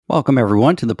Welcome,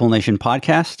 everyone, to the Pool Nation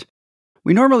podcast.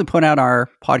 We normally put out our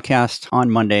podcast on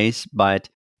Mondays, but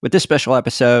with this special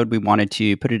episode, we wanted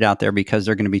to put it out there because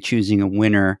they're going to be choosing a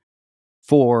winner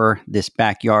for this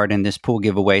backyard and this pool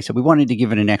giveaway. So we wanted to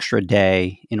give it an extra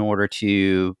day in order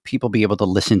to people be able to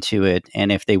listen to it.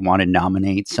 And if they want to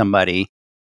nominate somebody,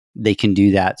 they can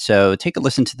do that. So take a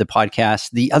listen to the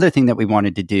podcast. The other thing that we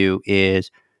wanted to do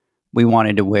is we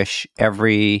wanted to wish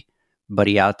everybody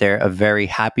out there a very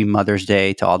happy Mother's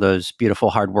Day, to all those beautiful,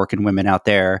 hardworking women out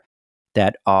there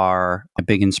that are a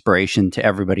big inspiration to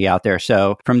everybody out there.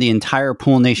 So from the entire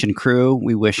Pool Nation crew,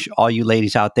 we wish all you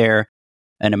ladies out there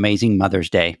an amazing Mother's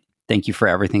Day. Thank you for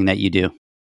everything that you do.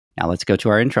 Now let's go to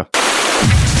our intro.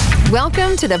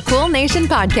 Welcome to the Pool Nation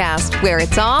podcast, where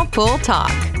it's all pool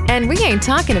talk. And we ain't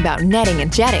talking about netting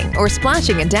and jetting or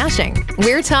splashing and dashing.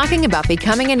 We're talking about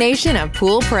becoming a nation of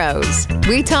pool pros.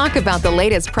 We talk about the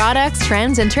latest products,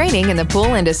 trends, and training in the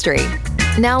pool industry.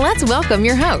 Now let's welcome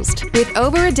your host, with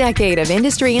over a decade of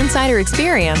industry insider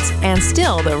experience and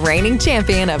still the reigning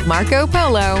champion of Marco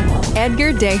Polo,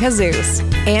 Edgar De Jesus,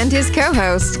 and his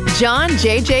co-host, John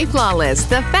JJ Flawless,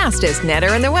 the fastest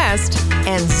netter in the West,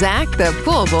 and Zach the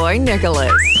Pool Boy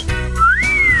Nicholas.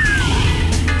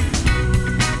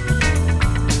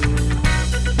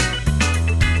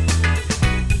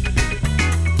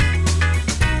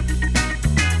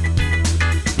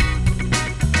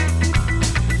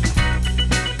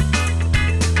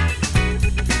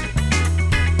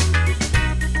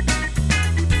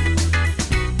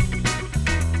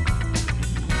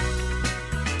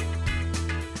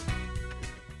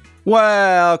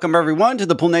 Welcome, everyone, to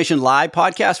the Pool Nation Live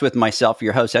podcast with myself,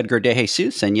 your host, Edgar De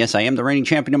Jesus. And yes, I am the reigning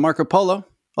champion of Marco Polo,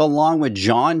 along with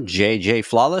John JJ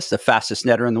Flawless, the fastest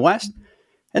netter in the West,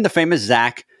 and the famous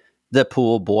Zach, the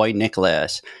Pool Boy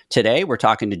Nicholas. Today, we're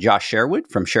talking to Josh Sherwood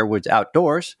from Sherwood's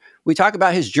Outdoors. We talk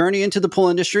about his journey into the pool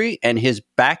industry and his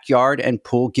backyard and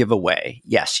pool giveaway.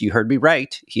 Yes, you heard me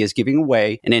right. He is giving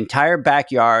away an entire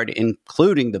backyard,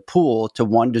 including the pool, to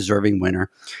one deserving winner.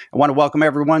 I want to welcome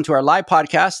everyone to our live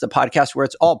podcast, the podcast where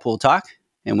it's all pool talk.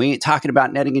 And we ain't talking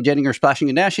about netting and jetting or splashing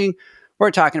and dashing.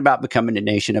 We're talking about becoming a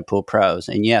nation of pool pros.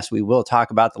 And yes, we will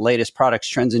talk about the latest products,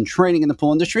 trends, and training in the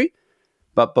pool industry.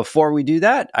 But before we do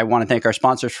that, I want to thank our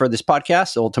sponsors for this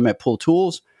podcast, the Ultimate Pool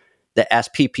Tools, the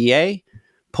SPPA,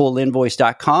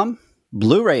 poolinvoice.com,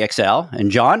 Blu-ray XL, and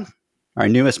John, our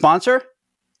newest sponsor,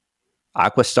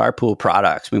 Aquastar Pool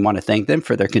Products. We want to thank them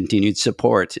for their continued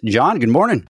support. John, good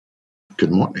morning.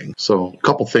 Good morning. So a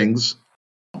couple things.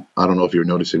 I don't know if you're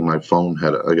noticing my phone I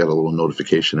got a little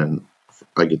notification and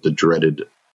I get the dreaded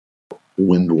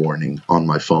wind warning on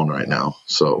my phone right now.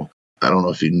 So I don't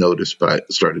know if you noticed, but I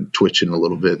started twitching a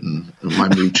little bit and my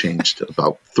mood changed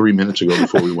about 3 minutes ago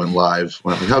before we went live.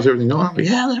 When I'm like, how's everything going? I'm like,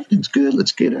 yeah, everything's good.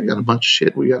 Let's get it. I got a bunch of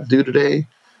shit we got to do today.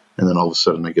 And then all of a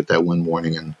sudden I get that wind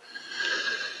warning and,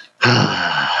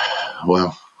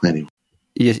 well, anyway.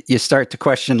 You start to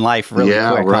question life really quick.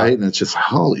 Yeah, right. And it's just,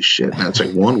 holy shit, man. It's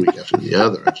like 1 week after the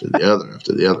other, after the other,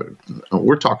 after the other.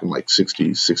 We're talking like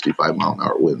 60, 65 mile an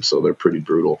hour winds, so they're pretty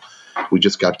brutal. We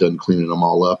just got done cleaning them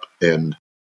all up, and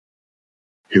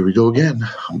here we go again.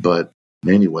 But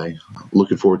anyway,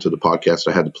 looking forward to the podcast.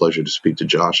 I had the pleasure to speak to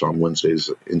Josh on Wednesday's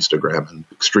Instagram and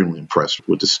extremely impressed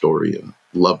with the story and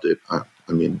loved it. I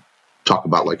mean, talk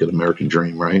about like an American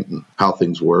dream, right? And how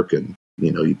things work. And,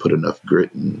 you know, you put enough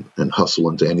grit and hustle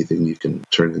into anything, you can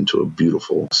turn it into a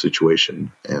beautiful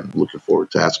situation. And looking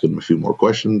forward to asking him a few more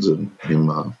questions and him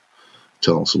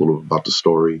telling us a little bit about the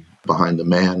story behind the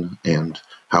man and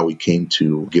how he came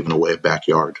to giving away a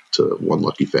backyard to one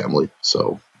lucky family.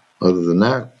 So other than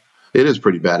that, it is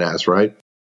pretty badass, right?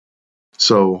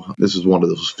 So this is one of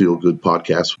those feel-good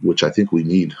podcasts, which I think we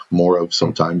need more of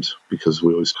sometimes because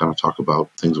we always kind of talk about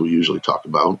things we usually talk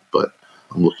about. But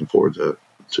I'm looking forward to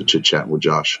chit-chatting with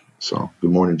Josh. So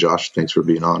good morning, Josh. Thanks for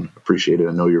being on. Appreciate it.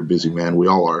 I know you're a busy man. We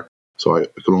all are. So I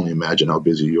can only imagine how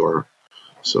busy you are.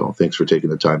 So thanks for taking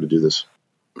the time to do this.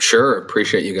 Sure.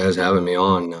 Appreciate you guys having me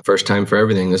on. First time for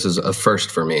everything. This is a first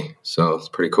for me. So it's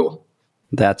pretty cool.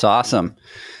 That's awesome.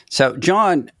 So,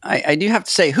 John, I do have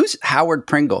to say, who's Howard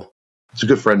Pringle? It's a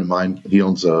good friend of mine. He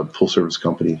owns a full service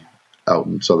company out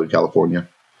in Southern California.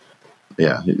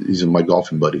 Yeah, he's my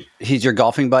golfing buddy. He's your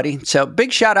golfing buddy. So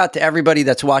big shout out to everybody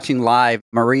that's watching live.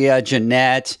 Maria,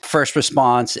 Jeanette, First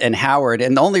Response, and Howard.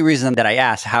 And the only reason that I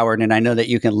asked Howard, and I know that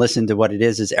you can listen to what it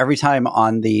is every time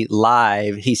on the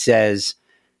live, he says,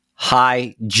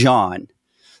 "Hi, John."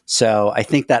 So I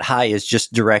think that hi is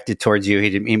just directed towards you.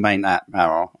 He might not,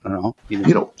 I don't know. You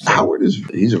know, Howard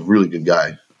he's a really good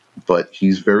guy, but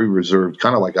he's very reserved,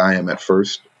 kind of like I am at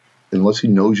first. unless he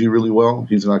knows you really well,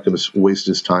 he's not going to waste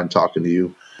his time talking to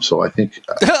you. So I think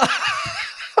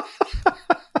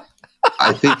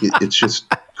it's just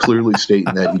clearly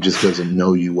stating that he just doesn't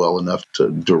know you well enough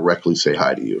to directly say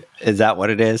hi to you. Is that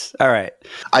what it is? All right.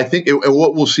 I think and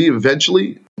what we'll see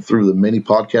eventually through the many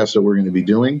podcasts that we're going to be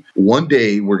doing, one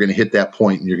day we're going to hit that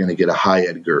point and you're going to get a hi,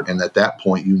 Edgar. And at that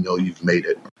point, you know you've made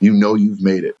it. You know you've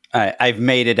made it. I've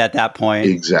made it at that point.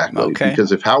 Exactly. Okay.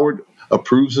 Because if Howard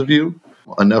approves of you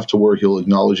enough to where he'll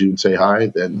acknowledge you and say hi,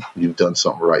 then you've done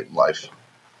something right in life.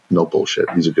 No bullshit.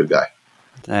 He's a good guy.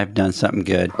 I've done something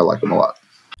good. I like him a lot.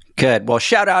 Good. Well,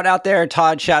 shout out there.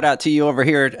 Todd, shout out to you over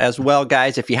here as well,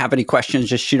 guys. If you have any questions,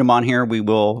 just shoot them on here. We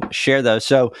will share those.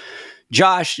 So,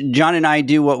 Josh, John and I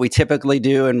do what we typically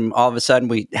do, and all of a sudden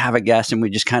we have a guest and we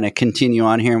just kind of continue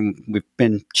on here. And we've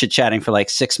been chit-chatting for like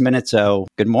 6 minutes. So,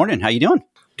 good morning. How you doing?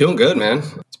 Doing good, man.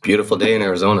 It's a beautiful day in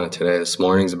Arizona today. This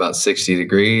morning's about 60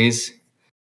 degrees.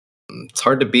 It's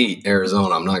hard to beat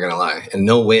Arizona, I'm not going to lie. And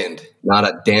no wind. Not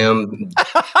a damn bit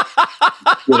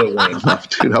of wind.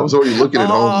 Dude, I was already looking at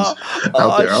homes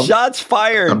out there. Shots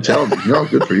fired. I'm telling you. No,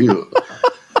 good for you.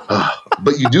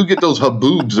 But you do get those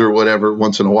haboobs or whatever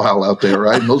once in a while out there,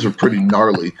 right? And those are pretty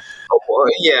gnarly. Oh, boy.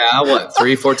 Yeah, what,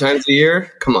 3-4 times a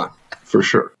year? Come on. For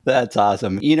sure. That's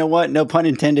awesome. You know what? No pun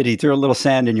intended. He threw a little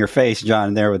sand in your face,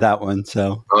 John, there with that one.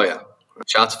 So. Oh, yeah.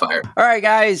 Shots fired. All right,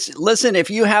 guys. Listen, if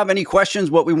you have any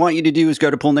questions, what we want you to do is go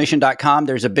to poolnation.com.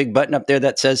 There's a big button up there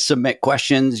that says submit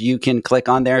questions. You can click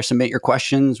on there, submit your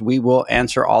questions. We will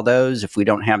answer all those. If we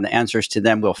don't have the answers to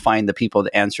them, we'll find the people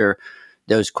to answer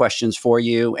those questions for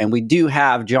you. And we do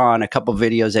have, John, a couple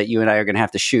videos that you and I are going to have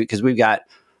to shoot because we've got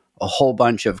a whole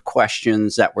bunch of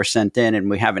questions that were sent in and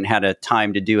we haven't had a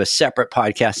time to do a separate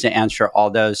podcast to answer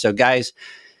all those. So, guys,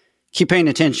 keep paying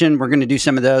attention. We're going to do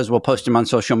some of those. We'll post them on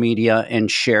social media and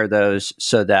share those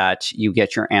so that you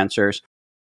get your answers.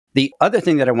 The other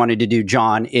thing that I wanted to do,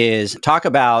 John, is talk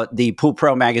about the Pool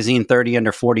Pro Magazine 30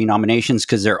 Under 40 nominations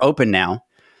because they're open now.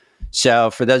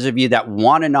 So for those of you that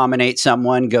want to nominate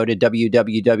someone, go to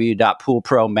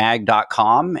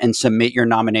www.poolpromag.com and submit your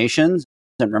nominations.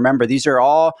 And remember, these are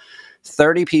all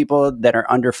 30 people that are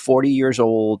under 40 years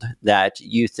old that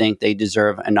you think they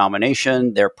deserve a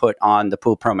nomination. They're put on the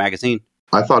Pool Pro Magazine.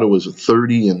 I thought it was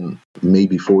 30 and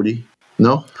maybe 40.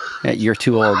 No? You're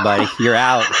too old, buddy. You're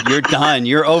out. You're done.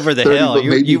 You're over the 30, hill.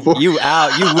 You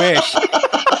out. You wish.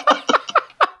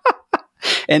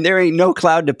 And there ain't no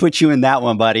cloud to put you in that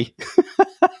one, buddy.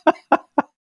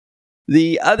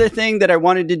 The other thing that I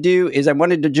wanted to do is I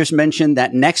wanted to just mention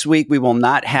that next week we will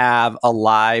not have a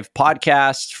live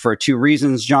podcast for two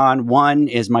reasons, John. One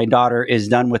is my daughter is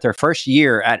done with her first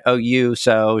year at OU,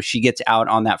 so she gets out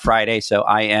on that Friday. So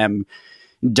I am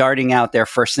darting out there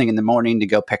first thing in the morning to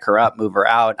go pick her up, move her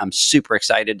out. I'm super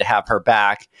excited to have her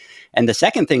back. And the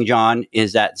second thing, John,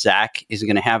 is that Zach is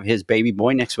going to have his baby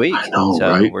boy next week. I know, so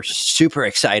right? We're super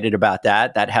excited about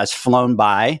that. That has flown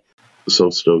by.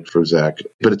 So stoked for Zach.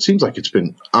 But it seems like it's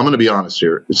been, I'm going to be honest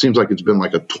here, it seems like it's been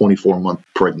like a 24-month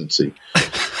pregnancy.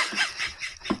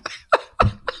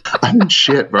 I mean,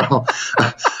 shit, bro.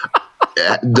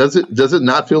 Does it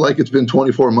not feel like it's been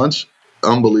 24 months?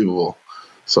 Unbelievable.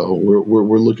 So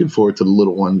we're looking forward to the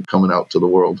little one coming out to the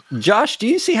world. Josh, do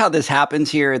you see how this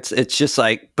happens here? It's just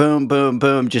like boom, boom,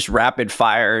 boom, just rapid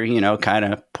fire, kind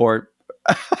of port.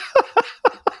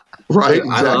 Right.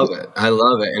 Exactly. I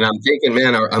love it. And I'm thinking,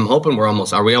 man, I'm hoping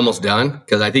are we almost done?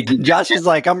 Because I think Josh is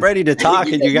like, I'm ready to talk.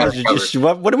 And you guys are just,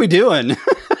 what are we doing?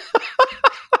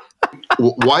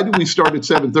 Why do we start at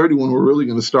 7:30 when we're really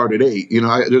going to start at 8?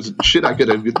 There's shit I could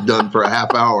have done for a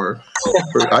half hour.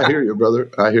 I hear you, brother.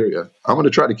 I hear you. I'm going to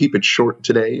try to keep it short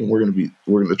today, and we're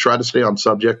going to try to stay on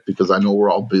subject because I know we're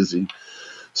all busy.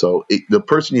 So the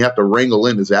person you have to wrangle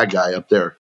in is that guy up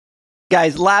there.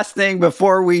 Guys, last thing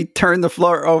before we turn the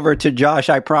floor over to Josh,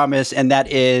 I promise, and that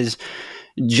is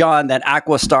John, that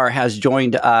Aquastar has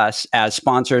joined us as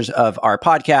sponsors of our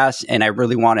podcast. And I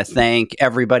really want to thank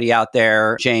everybody out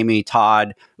there, Jamie,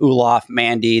 Todd, Ulof,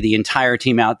 Mandy, the entire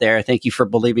team out there. Thank you for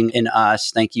believing in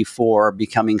us. Thank you for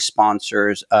becoming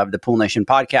sponsors of the Pool Nation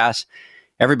podcast.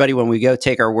 Everybody, when we go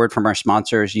take our word from our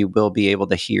sponsors, you will be able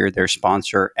to hear their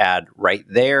sponsor ad right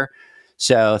there.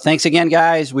 So thanks again,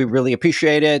 guys. We really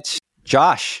appreciate it.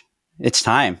 Josh, it's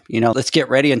time. Let's get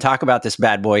ready and talk about this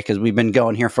bad boy because we've been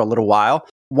going here for a little while.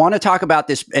 Want to talk about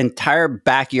this entire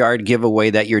backyard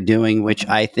giveaway that you're doing, which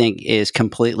I think is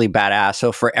completely badass.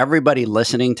 So for everybody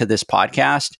listening to this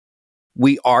podcast,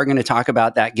 we are going to talk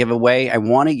about that giveaway. I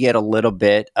want to get a little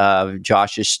bit of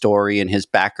Josh's story and his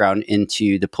background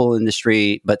into the pool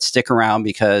industry, but stick around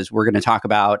because we're going to talk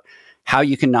about how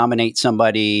you can nominate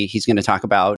somebody. He's going to talk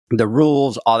about the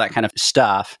rules, all that kind of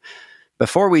stuff.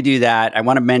 Before we do that, I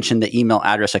want to mention the email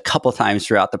address a couple times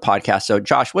throughout the podcast. So,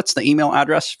 Josh, what's the email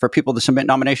address for people to submit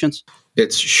nominations?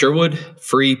 It's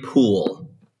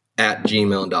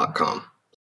sherwoodfreepool@gmail.com.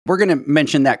 We're going to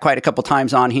mention that quite a couple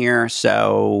times on here.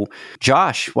 So,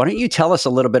 Josh, why don't you tell us a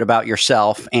little bit about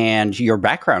yourself and your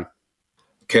background?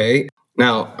 Okay.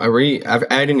 Now, I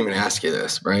didn't even ask you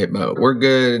this, right? But we're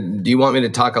good. Do you want me to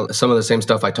talk some of the same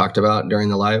stuff I talked about during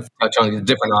the live? Touch on a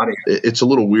different audience. It's a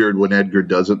little weird when Edgar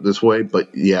does it this way, but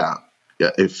yeah,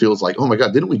 it feels like, oh my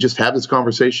God, didn't we just have this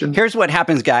conversation? Here's what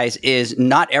happens, guys, is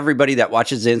not everybody that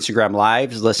watches the Instagram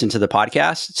Lives listen to the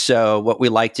podcast. So what we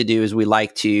like to do is we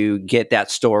like to get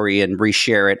that story and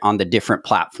reshare it on the different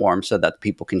platforms so that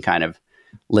people can kind of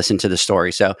listen to the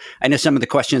story. So I know some of the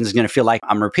questions are going to feel like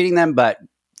I'm repeating them, but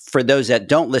for those that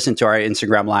don't listen to our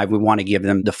Instagram Live, we want to give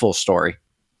them the full story.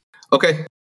 Okay.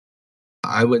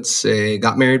 I would say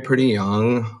got married pretty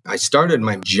young. I started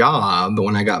my job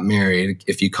when I got married,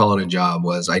 if you call it a job,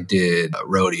 was I did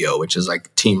rodeo, which is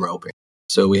like team roping.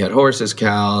 So we had horses,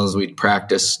 cows, we'd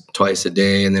practice twice a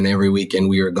day. And then every weekend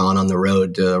we were gone on the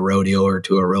road to a rodeo or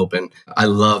to a roping. I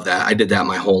love that. I did that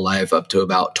my whole life up to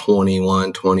about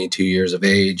 21, 22 years of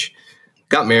age.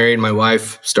 Got married, my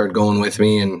wife started going with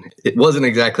me, and it wasn't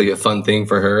exactly a fun thing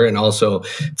for her. And also,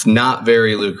 it's not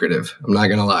very lucrative. I'm not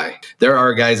going to lie. There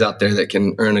are guys out there that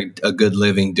can earn a good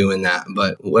living doing that.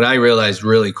 But what I realized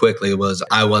really quickly was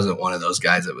I wasn't one of those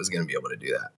guys that was going to be able to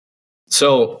do that.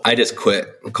 So I just quit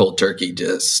cold turkey,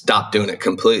 just stopped doing it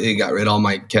completely, got rid of all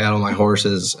my cattle, my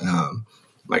horses,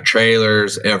 my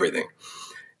trailers, everything.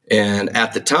 And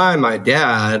at the time, my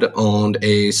dad owned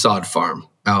a sod farm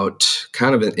out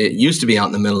it used to be out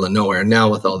in the middle of nowhere. Now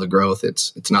with all the growth,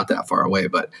 it's not that far away.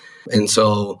 And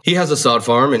so he has a sod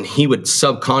farm, and he would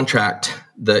subcontract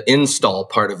the install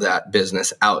part of that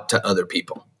business out to other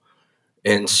people.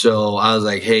 And so I was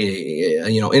like, hey,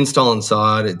 installing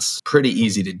sod, it's pretty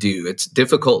easy to do. It's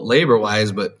difficult labor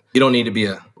wise, but you don't need to be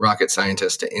a rocket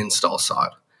scientist to install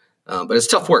sod. But it's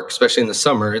tough work, especially in the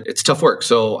summer. It's tough work.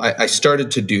 So I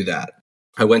started to do that.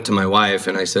 I went to my wife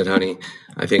and I said, honey,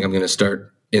 I think I'm going to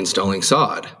start installing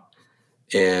sod.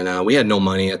 And we had no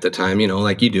money at the time,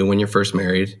 like you do when you're first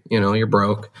married, you're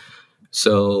broke.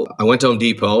 So I went to Home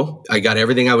Depot. I got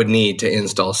everything I would need to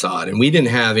install sod. And we didn't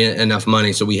have enough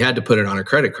money, so we had to put it on a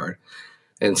credit card.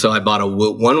 And so I bought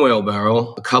one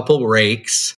wheelbarrow, a couple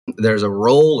rakes. There's a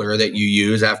roller that you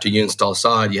use after you install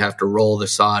sod. You have to roll the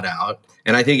sod out.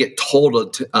 And I think it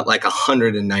totaled to like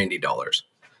 $190.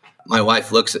 My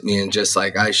wife looks at me and just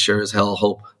like, I sure as hell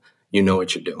hope you know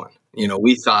what you're doing.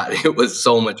 We thought it was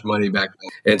so much money back then.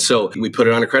 And so we put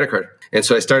it on a credit card. And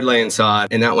so I started laying sod,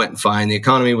 and that went fine. The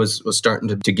economy was starting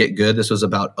to get good. This was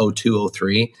about 02,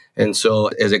 03. And so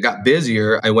as it got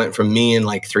busier, I went from me and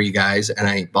like 3 guys, and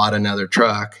I bought another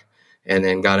truck and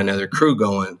then got another crew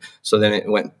going. So then it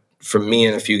went from me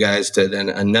and a few guys to then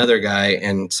another guy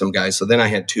and some guys. So then I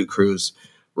had 2 crews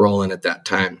rolling at that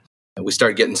time. And we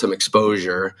started getting some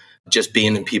exposure just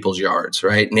being in people's yards,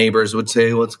 right? Neighbors would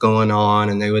say, what's going on?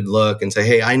 And they would look and say,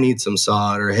 hey, I need some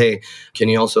sod, or hey, can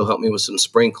you also help me with some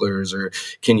sprinklers? Or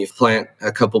can you plant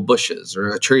a couple bushes or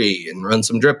a tree and run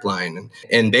some drip line?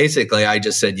 And basically, I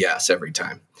just said yes every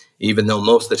time, even though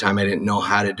most of the time I didn't know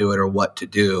how to do it or what to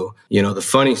do. The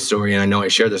funny story, and I know I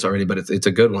shared this already, but it's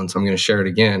a good one, so I'm going to share it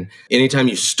again. Anytime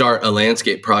you start a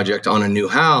landscape project on a new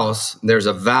house, there's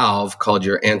a valve called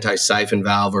your anti-siphon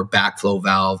valve or backflow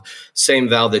valve, same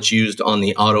valve that's used on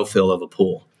the autofill of a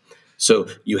pool. So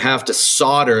you have to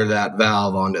solder that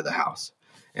valve onto the house.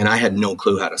 And I had no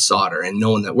clue how to solder, and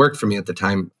no one that worked for me at the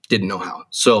time didn't know how.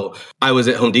 So I was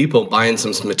at Home Depot buying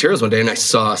some materials one day, and I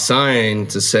saw a sign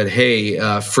that said,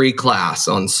 hey, free class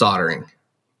on soldering.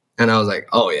 And I was like,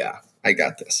 oh yeah, I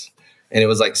got this. And it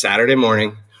was like Saturday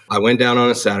morning. I went down on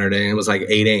a Saturday, and it was like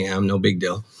 8 a.m., no big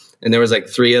deal. And there was like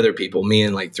 3 other people, me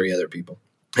and like 3 other people.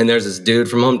 And there's this dude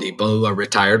from Home Depot, a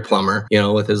retired plumber,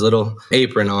 with his little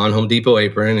apron on, Home Depot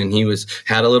apron. And he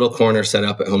had a little corner set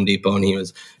up at Home Depot, and he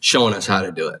was showing us how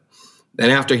to do it. And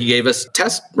after he gave us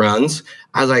test runs,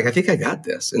 I was like, I think I got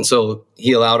this. And so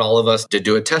he allowed all of us to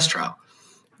do a test trial.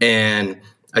 And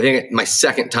I think my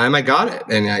second time I got it.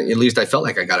 And at least I felt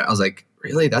like I got it. I was like,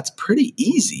 really? That's pretty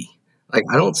easy. Like,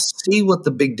 I don't see what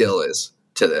the big deal is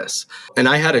to this. And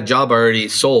I had a job already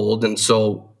sold. And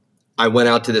so I went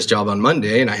out to this job on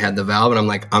Monday, and I had the valve, and I'm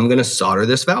like, I'm going to solder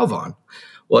this valve on.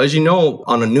 Well, as you know,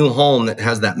 on a new home that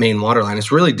has that main water line,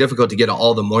 it's really difficult to get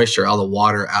all the moisture, all the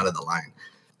water out of the line.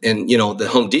 And,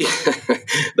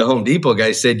 the Home Depot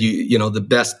guy said, the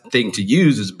best thing to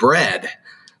use is bread.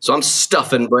 So I'm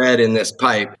stuffing bread in this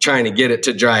pipe, trying to get it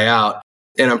to dry out.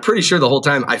 And I'm pretty sure the whole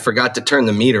time I forgot to turn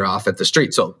the meter off at the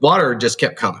street. So water just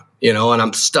kept coming, and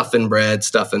I'm stuffing bread.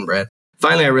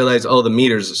 Finally, I realized, the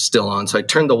meter's still on. So I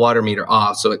turned the water meter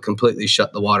off so it completely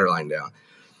shut the water line down.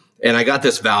 And I got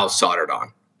this valve soldered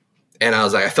on. And I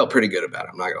was like, I felt pretty good about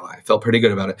it. I'm not going to lie. I felt pretty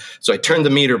good about it. So I turned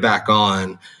the meter back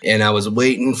on and I was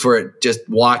waiting for it, just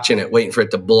watching it, waiting for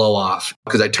it to blow off.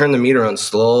 Because I turned the meter on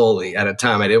slowly at a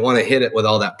time. I didn't want to hit it with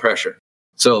all that pressure.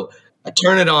 So I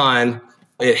turned it on,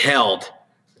 it held.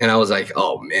 And I was like,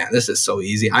 oh man, this is so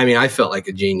easy. I mean, I felt like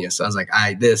a genius. I was like,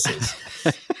 this is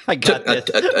I got this.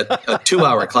 a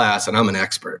 2-hour class and I'm an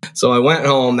expert. So I went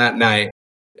home that night.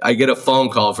 I get a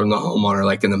phone call from the homeowner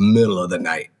like in the middle of the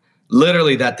night.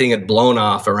 Literally, that thing had blown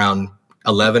off around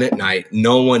 11 at night.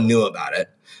 No one knew about it.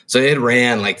 So it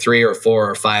ran like 3 or 4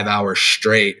 or 5 hours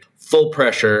straight, full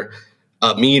pressure,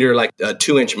 a meter, like a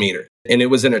 2-inch meter. And it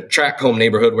was in a tract home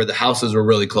neighborhood where the houses were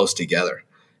really close together.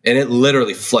 And it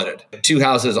literally flooded 2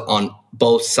 houses on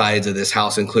both sides of this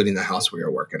house, including the house we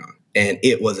were working on. And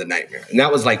it was a nightmare. And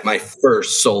that was like my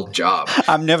first sold job.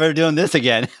 I'm never doing this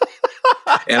again.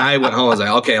 And I went home. I was like,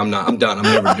 okay, I'm done. I'm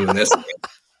never doing this again.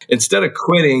 Instead of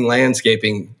quitting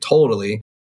landscaping totally,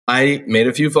 I made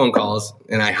a few phone calls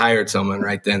and I hired someone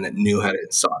right then that knew how to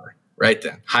solder. Right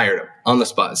then, hired him on the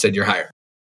spot, said, you're hired.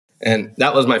 And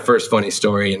that was my first funny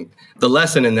story. And the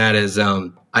lesson in that is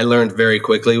I learned very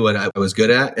quickly what I was good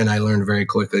at, and I learned very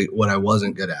quickly what I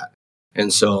wasn't good at.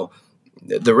 And so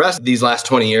the rest of these last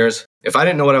 20 years, if I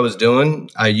didn't know what I was doing,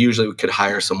 I usually could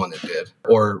hire someone that did,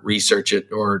 or research it,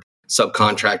 or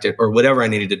subcontract it, or whatever I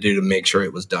needed to do to make sure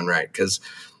it was done right. Because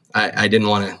I didn't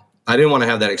want to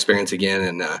have that experience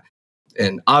again.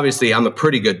 And obviously I'm a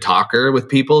pretty good talker with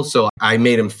people. So I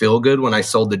made them feel good when I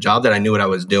sold the job that I knew what I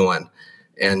was doing.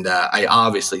 And I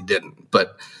obviously didn't,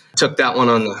 but took that one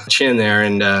on the chin there.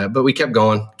 And but we kept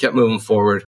going, kept moving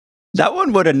forward. That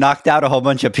one would have knocked out a whole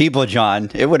bunch of people, John.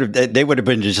 They would have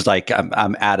been just like,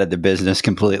 I'm out of the business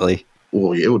completely.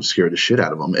 Well, it would scare the shit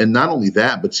out of them. And not only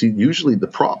that, but see, usually the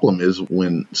problem is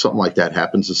when something like that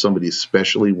happens to somebody,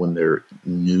 especially when they're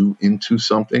new into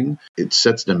something, it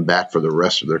sets them back for the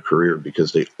rest of their career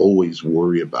because they always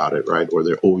worry about it, right? Or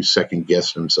they're always second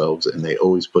guess themselves and they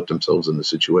always put themselves in the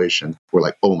situation where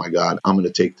like, oh my God, I'm going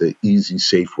to take the easy,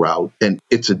 safe route. And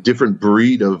it's a different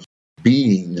breed of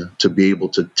being to be able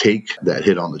to take that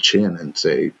hit on the chin and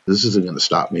say, this isn't going to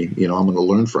stop me. I'm going to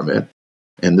learn from it.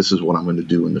 And this is what I'm going to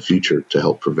do in the future to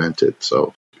help prevent it.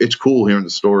 So it's cool hearing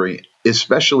the story,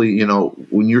 especially,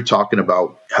 when you're talking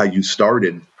about how you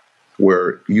started,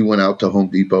 where you went out to Home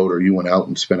Depot or you went out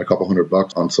and spent a couple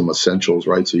 $100 on some essentials,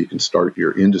 right? So you can start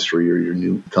your industry or your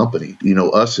new company.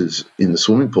 Us is in the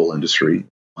swimming pool industry.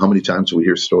 How many times do we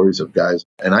hear stories of guys?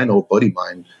 And I know a buddy of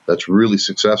mine that's really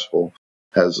successful,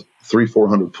 has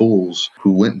 300-400 pools,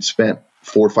 who went and spent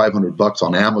 $400 or $500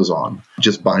 on Amazon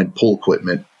just buying pool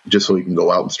equipment, just so he can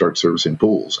go out and start servicing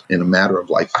pools. In a matter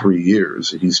of like 3 years,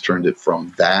 he's turned it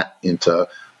from that into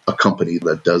a company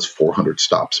that does 400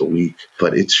 stops a week.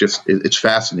 But it's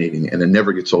fascinating, and it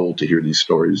never gets old to hear these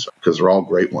stories because they're all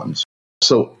great ones.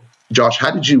 So, Josh,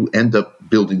 how did you end up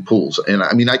building pools? And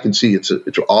I mean, I can see it's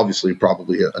obviously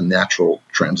probably a natural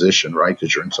transition, right?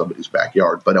 Because you're in somebody's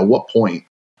backyard. But at what point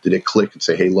did it click and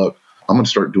say, hey, look, I'm going to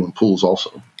start doing pools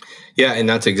also? Yeah, and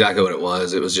that's exactly what it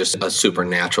was. It was just a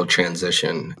supernatural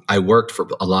transition. I worked for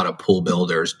a lot of pool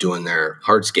builders doing their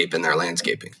hardscape and their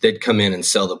landscaping. They'd come in and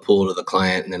sell the pool to the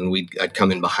client, and then I'd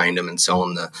come in behind them and sell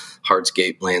them the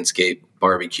hardscape, landscape,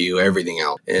 barbecue, everything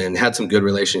else, and had some good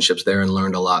relationships there and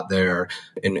learned a lot there.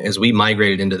 And as we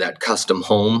migrated into that custom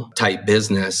home type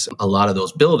business, a lot of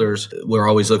those builders were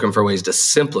always looking for ways to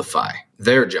simplify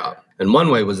their job. And one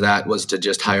way was to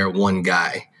just hire one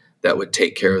guy that would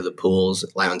take care of the pools,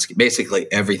 landscape,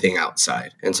 basically everything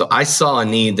outside. And so I saw a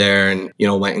need there and,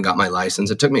 went and got my license.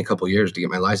 It took me a couple of years to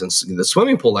get my license. The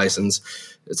swimming pool license,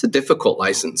 it's a difficult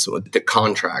license to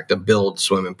contract, to build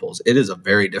swimming pools. It is a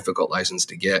very difficult license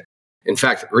to get. In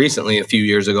fact, recently, a few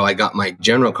years ago, I got my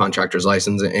general contractor's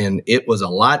license, and it was a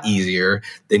lot easier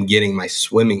than getting my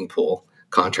swimming pool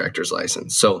contractor's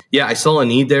license. So yeah, I saw a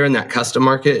need there in that custom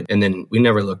market, and then we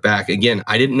never looked back. Again,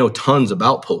 I didn't know tons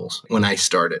about pools when I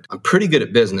started. I'm pretty good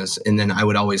at business, and then I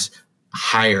would always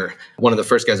hire. One of the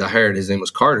first guys I hired, his name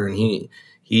was Carter, and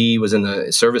he was in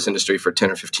the service industry for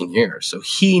 10 or 15 years. So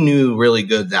he knew really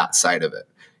good that side of it.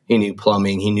 He knew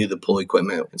plumbing, he knew the pool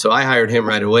equipment. And so I hired him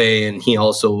right away, and he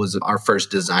also was our first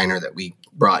designer that we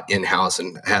brought in-house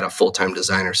and had a full-time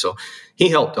designer. So he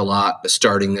helped a lot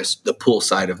starting the pool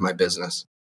side of my business.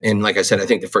 And like I said, I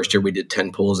think the first year we did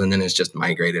 10 pools, and then it's just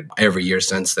migrated every year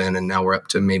since then. And now we're up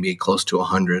to maybe close to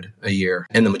 100 a year.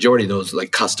 And the majority of those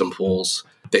like custom pools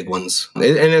big ones. And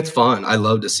it's fun. I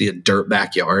love to see a dirt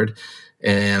backyard.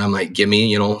 And I'm like, give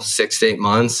me, 6 to 8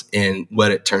 months. And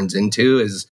what it turns into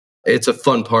is it's a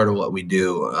fun part of what we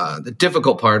do. The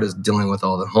difficult part is dealing with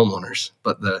all the homeowners.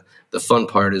 But the fun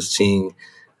part is seeing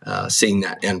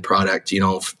that end product,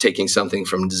 taking something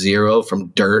from zero, from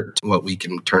dirt, to what we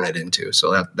can turn it into.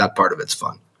 So that part of it's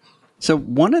fun. So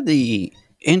one of the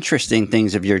interesting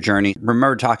things of your journey,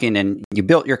 remember talking, and you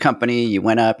built your company, you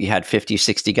went up, you had 50,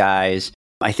 60 guys.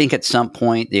 I think at some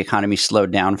point the economy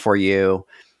slowed down for you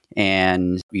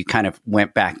and you kind of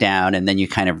went back down and then you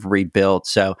kind of rebuilt.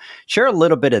 So share a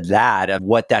little bit of that, of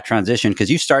what that transition,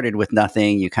 because you started with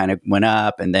nothing, you kind of went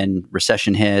up and then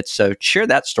recession hit. So share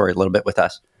that story a little bit with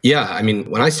us. Yeah. I mean,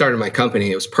 when I started my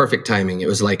company, it was perfect timing. It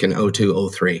was like in 02,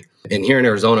 03. And here in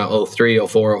Arizona, 03,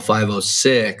 04, 05,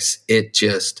 06, it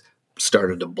just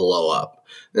started to blow up.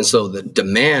 And so the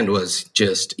demand was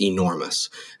just enormous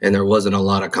and there wasn't a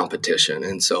lot of competition.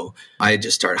 And so I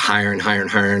just started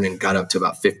hiring and got up to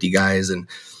about 50 guys. And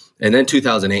then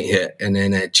 2008 hit and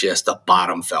then the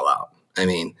bottom fell out. I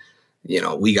mean,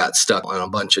 we got stuck on a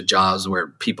bunch of jobs where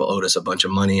people owed us a bunch of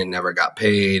money and never got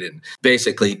paid, and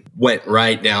basically went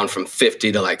right down from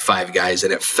 50 to like 5 guys.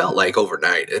 And it felt like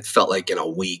overnight. It felt like in a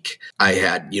week I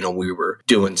had, we were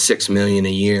doing $6 million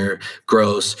a year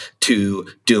gross to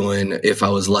doing, if I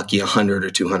was lucky, 100 or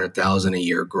 200,000 a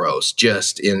year gross,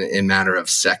 just in a matter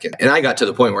of seconds. And I got to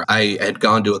the point where I had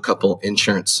gone to a couple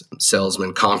insurance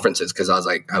salesman conferences because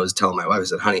I was telling my wife, I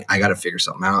said, honey, I got to figure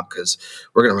something out because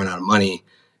we're going to run out of money.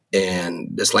 And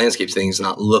this landscape thing is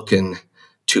not looking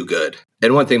too good.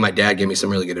 And one thing, my dad gave me some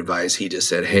really good advice. He just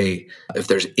said, hey, if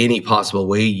there's any possible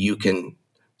way you can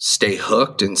stay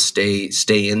hooked and stay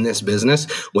in this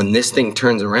business, when this thing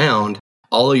turns around,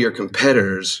 all of your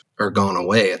competitors are gone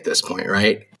away at this point,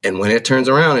 right? And when it turns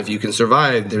around, if you can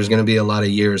survive, there's going to be a lot of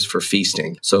years for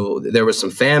feasting. So there was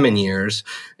some famine years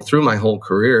through my whole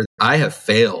career. I have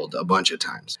failed a bunch of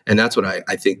times. And that's what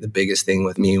I think the biggest thing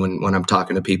with me when I'm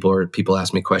talking to people or people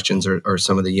ask me questions or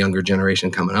some of the younger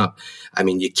generation coming up. I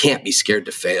mean, you can't be scared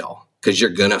to fail because you're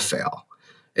going to fail.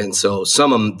 And so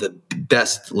some of the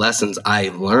best lessons I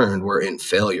learned were in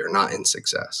failure, not in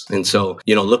success. And so,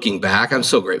 looking back, I'm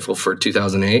so grateful for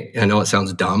 2008. I know it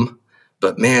sounds dumb,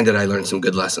 but man, did I learn some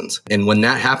good lessons. And when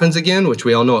that happens again, which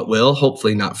we all know it will,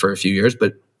 hopefully not for a few years,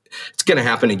 but it's going to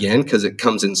happen again because it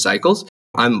comes in cycles.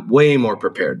 I'm way more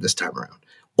prepared this time around,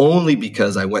 only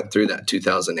because I went through that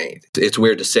 2008. It's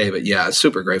weird to say, but yeah, I'm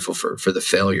super grateful for the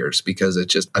failures because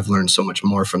I've learned so much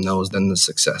more from those than the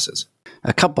successes.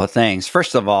 A couple of things.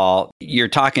 First of all, you're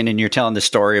talking and you're telling the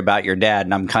story about your dad,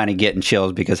 and I'm kind of getting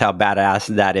chills because how badass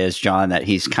that is, John, that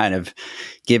he's kind of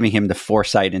giving him the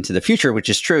foresight into the future, which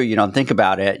is true. Think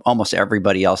about it. Almost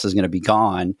everybody else is going to be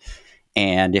gone.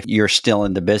 And if you're still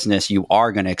in the business, you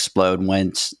are going to explode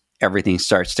once everything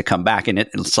starts to come back. And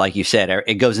it's like you said,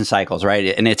 it goes in cycles,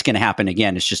 right? And it's going to happen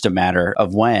again. It's just a matter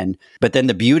of when. But then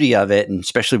the beauty of it, and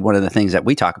especially one of the things that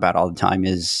we talk about all the time,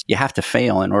 is you have to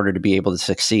fail in order to be able to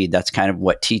succeed. That's kind of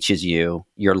what teaches you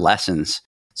your lessons.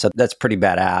 So that's pretty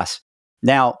badass.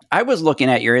 Now, I was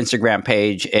looking at your Instagram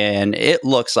page and it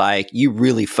looks like you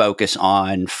really focus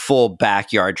on full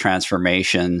backyard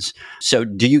transformations. So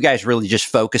do you guys really just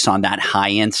focus on that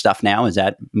high-end stuff now? Is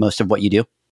that most of what you do?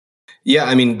 Yeah,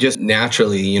 I mean, just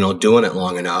naturally, doing it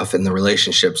long enough and the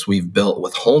relationships we've built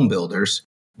with home builders,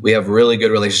 we have really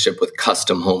good relationship with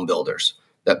custom home builders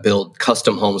that build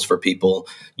custom homes for people,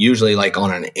 usually like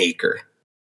on an acre.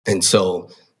 And so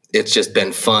it's just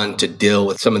been fun to deal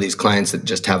with some of these clients that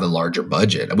just have a larger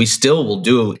budget. We still will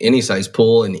do any size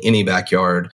pool in any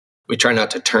backyard. We try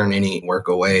not to turn any work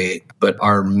away, but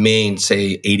our main,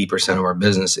 say 80% of our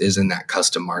business is in that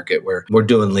custom market where we're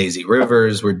doing lazy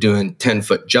rivers, we're doing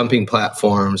 10-foot jumping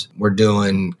platforms, we're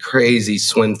doing crazy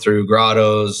swim through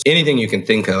grottos, anything you can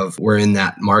think of. We're in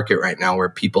that market right now where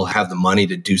people have the money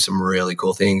to do some really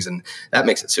cool things. And that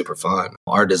makes it super fun.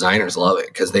 Our designers love it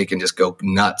because they can just go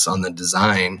nuts on the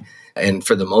design. And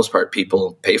for the most part,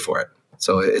 people pay for it.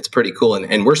 So it's pretty cool.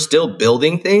 And we're still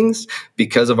building things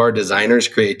because of our designers'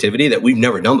 creativity that we've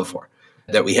never done before,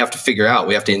 that we have to figure out.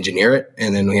 We have to engineer it.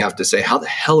 And then we have to say, how the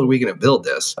hell are we going to build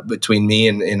this? Between me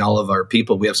and all of our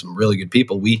people, we have some really good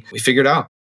people. We figured out.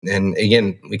 And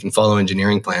again, we can follow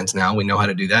engineering plans now. We know how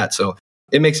to do that. So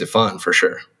it makes it fun for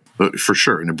sure. For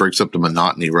sure. And it breaks up the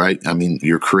monotony, right? I mean,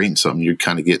 you're creating something, you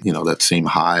kind of get, that same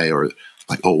high or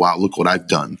like, oh, wow, look what I've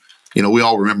done. We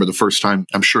all remember the first time,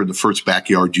 I'm sure the first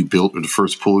backyard you built or the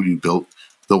first pool you built,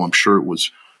 though I'm sure it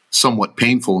was somewhat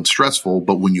painful and stressful,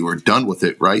 but when you were done with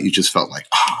it, right, you just felt like,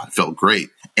 it felt great.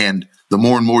 And the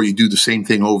more and more you do the same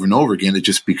thing over and over again, it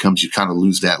just becomes, you kind of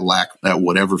lose that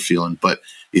whatever feeling. But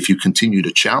if you continue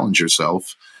to challenge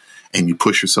yourself and you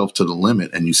push yourself to the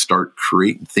limit and you start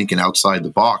thinking outside the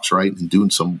box, right, and doing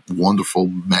some wonderful,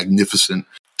 magnificent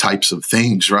types of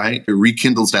things, right, it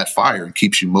rekindles that fire and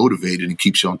keeps you motivated and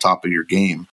keeps you on top of your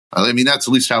game. I mean, that's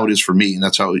at least how it is for me, and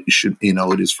that's how it should,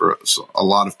 it is for a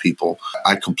lot of people.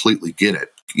 I completely get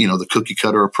it. The cookie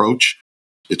cutter approach,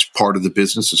 it's part of the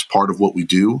business. It's part of what we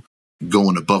do.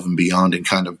 Going above and beyond and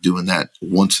kind of doing that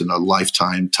once in a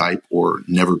lifetime type or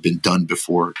never been done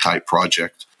before type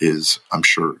project is, I'm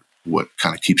sure, what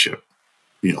kind of keeps you,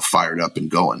 fired up and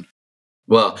going.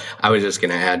 Well, I was just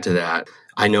going to add to that.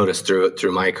 I noticed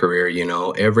through my career,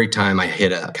 every time I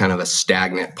hit a kind of a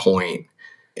stagnant point,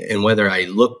 and whether I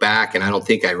look back, and I don't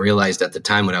think I realized at the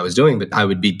time what I was doing, but I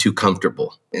would be too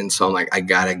comfortable. And so I'm like, I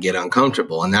got to get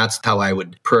uncomfortable. And that's how I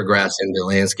would progress into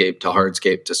landscape to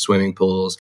hardscape to swimming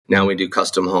pools. Now we do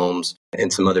custom homes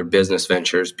and some other business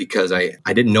ventures because I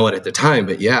didn't know it at the time.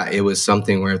 But yeah, it was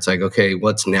something where it's like, okay,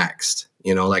 what's next?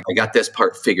 I got this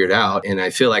part figured out. And I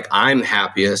feel like I'm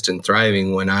happiest and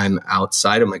thriving when I'm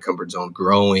outside of my comfort zone,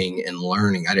 growing and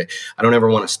learning. I don't ever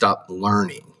want to stop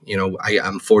learning.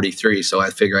 I'm 43, so I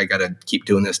figure I got to keep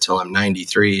doing this till I'm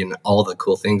 93 and all the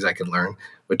cool things I could learn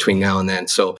between now and then.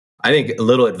 So I think a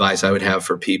little advice I would have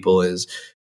for people is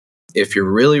if you're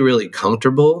really, really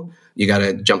comfortable, you got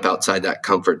to jump outside that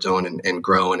comfort zone and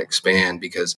grow and expand,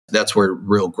 because that's where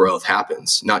real growth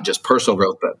happens, not just personal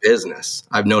growth, but business.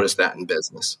 I've noticed that in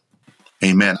business.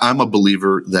 Amen. I'm a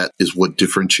believer that is what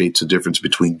differentiates the difference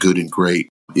between good and great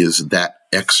is that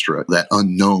extra, that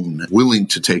unknown, willing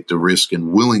to take the risk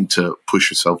and willing to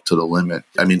push yourself to the limit.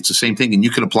 I mean, it's the same thing, and you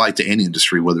can apply it to any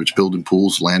industry, whether it's building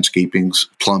pools, landscaping,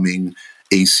 plumbing,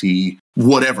 AC,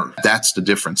 whatever. That's the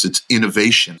difference. It's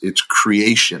innovation. It's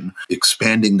creation,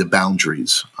 expanding the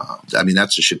boundaries.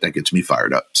 That's the shit that gets me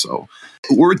fired up. So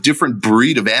we're a different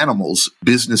breed of animals.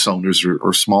 Business owners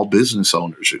or small business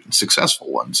owners,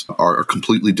 successful ones, are a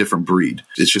completely different breed.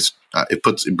 It's just, it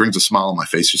brings a smile on my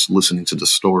face just listening to the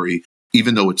story,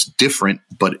 even though it's different,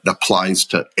 but it applies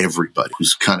to everybody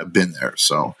who's kind of been there.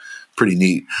 So pretty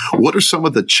neat. What are some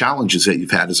of the challenges that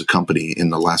you've had as a company in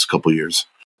the last couple of years?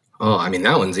 Oh,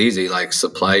 that one's easy, like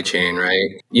supply chain,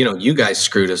 right? You guys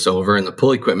screwed us over in the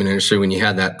pool equipment industry when you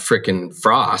had that freaking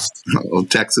frost. Oh,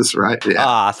 Texas, right?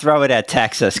 Yeah. Throw it at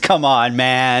Texas. Come on,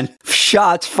 man.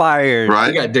 Shots fired.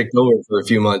 Right. You got dicked over for a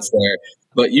few months there,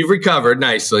 but you've recovered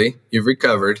nicely. You've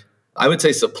recovered. I would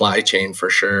say supply chain for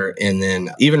sure. And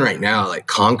then even right now, like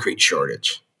concrete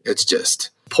shortage. It's just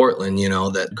Portland,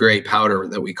 that gray powder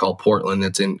that we call Portland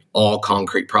that's in all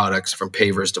concrete products from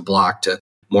pavers to block to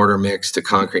mortar mix to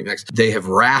concrete mix. They have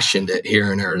rationed it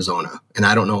here in Arizona. And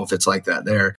I don't know if it's like that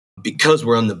there. Because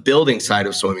we're on the building side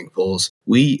of swimming pools,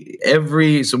 we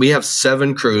have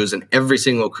 7 crews, and every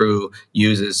single crew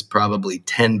uses probably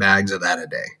 10 bags of that a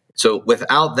day. So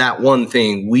without that one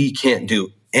thing, we can't do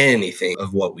anything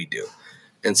of what we do.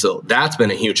 And so that's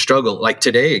been a huge struggle. Like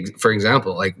today, for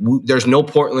example, there's no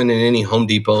Portland in any Home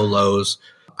Depot, Lowe's.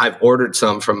 I've ordered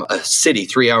some from a city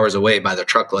 3 hours away by the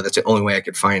truckload. That's the only way I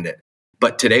could find it.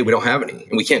 But today we don't have any,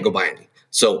 and we can't go buy any.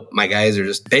 So my guys are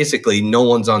just basically no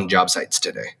one's on job sites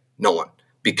today. No one,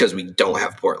 because we don't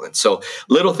have Portland. So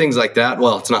little things like that.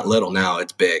 Well, it's not little now,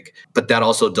 it's big. But that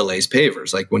also delays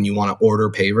pavers. Like when you want to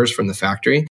order pavers from the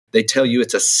factory, they tell you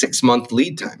it's a 6-month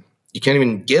lead time. You can't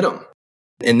even get them.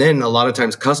 And then a lot of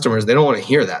times customers, they don't want to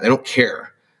hear that. They don't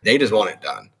care. They just want it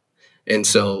done. And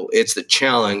so it's the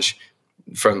challenge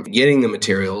from getting the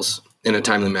materials in a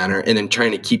timely manner and then trying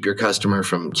to keep your customer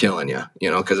from killing you,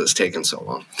 because it's taken so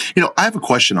long. I have a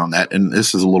question on that, and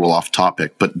this is a little off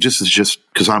topic, but just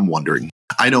because I'm wondering.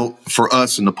 I know for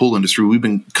us in the pool industry, we've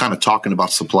been kind of talking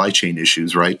about supply chain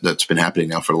issues, right? That's been happening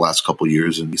now for the last couple of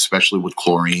years, and especially with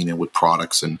chlorine and with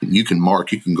products. And you can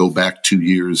go back 2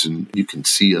 years and you can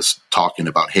see us talking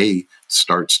about, hey,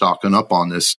 start stocking up on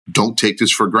this. Don't take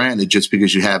this for granted just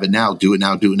because you have it now. Do it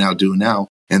now, do it now, do it now.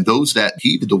 And those that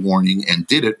heeded the warning and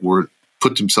did it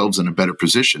put themselves in a better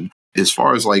position. As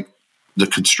far as like the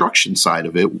construction side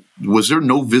of it, was there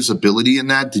no visibility in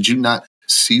that? Did you not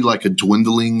see like a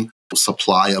dwindling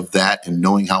supply of that and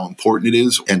knowing how important it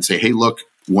is and say, hey, look,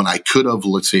 when I could have,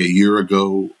 let's say a year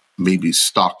ago, maybe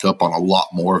stocked up on a lot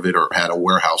more of it or had a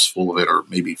warehouse full of it or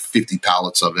maybe 50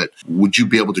 pallets of it, would you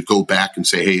be able to go back and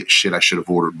say, hey, shit, I should have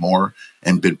ordered more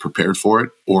and been prepared for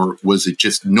it? Or was it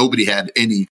just nobody had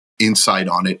any insight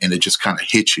on it and it just kind of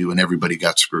hit you and everybody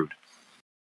got screwed?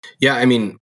 Yeah,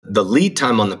 the lead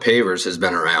time on the pavers has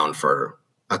been around for,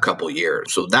 a couple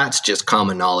years. So that's just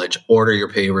common knowledge. Order your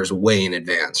pavers way in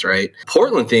advance, right?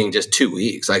 Portland thing, just 2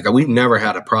 weeks. Like we've never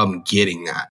had a problem getting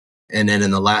that. And then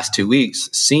in the last 2 weeks,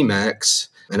 CEMEX,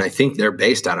 and I think they're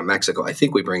based out of Mexico. I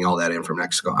think we bring all that in from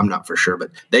Mexico. I'm not for sure,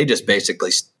 but they just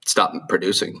basically stopped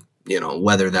producing,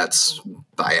 whether that's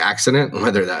by accident,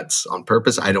 whether that's on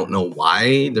purpose. I don't know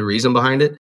why, the reason behind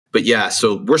it. But yeah,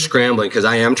 so we're scrambling because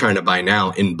I am trying to buy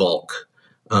now in bulk.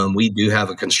 We do have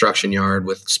a construction yard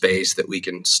with space that we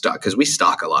can stock because we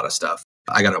stock a lot of stuff.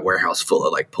 I got a warehouse full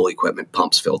of like pull equipment,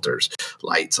 pumps, filters,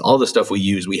 lights, all the stuff we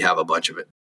use. We have a bunch of it.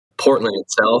 Portland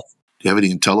itself. Do you have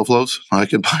any IntelliFlows I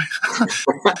can buy?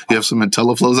 You have some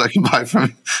IntelliFlows I can buy from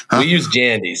you? Huh? We use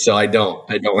Jandy, so I don't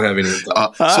have any.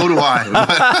 So do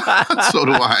I. So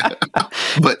do I.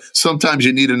 But sometimes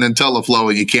you need an IntelliFlow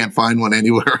and you can't find one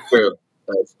anywhere. True.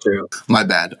 That's true. My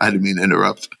bad. I didn't mean to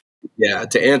interrupt. Yeah,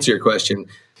 to answer your question,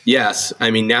 yes. I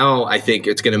mean, now I think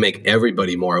it's going to make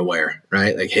everybody more aware,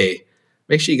 right? Like, hey,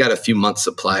 make sure you got a few months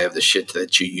supply of the shit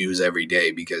that you use every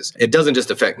day because it doesn't just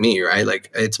affect me, right?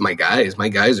 Like it's my guys. My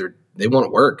guys they want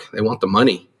to work. They want the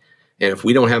money. And if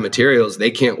we don't have materials, they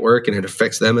can't work and it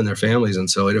affects them and their families. And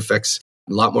so it affects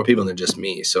a lot more people than just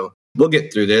me. So we'll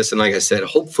get through this. And like I said,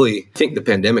 hopefully I think the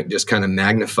pandemic just kind of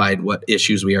magnified what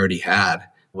issues we already had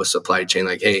with supply chain.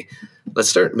 Like, hey, let's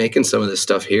start making some of this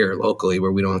stuff here locally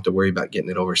where we don't have to worry about getting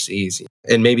it overseas.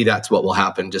 And maybe that's what will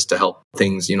happen just to help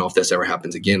things, if this ever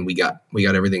happens again, we got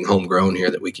everything homegrown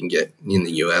here that we can get in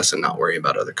the US and not worry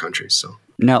about other countries. So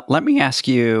now let me ask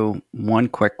you one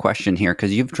quick question here,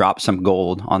 because you've dropped some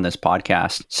gold on this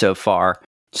podcast so far.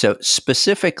 So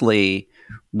specifically,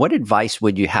 what advice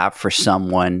would you have for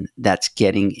someone that's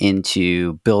getting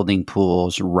into building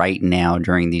pools right now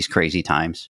during these crazy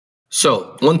times?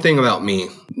 So one thing about me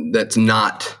that's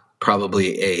not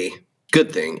probably a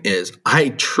good thing is I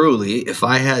truly, if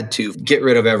I had to get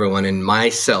rid of everyone and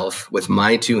myself with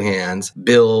my two hands,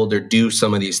 build or do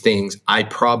some of these things, I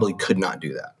probably could not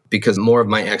do that because more of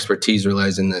my expertise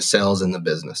relies in the sales and the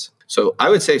business. So I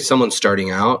would say if someone's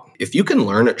starting out, if you can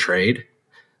learn a trade,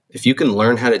 if you can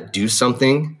learn how to do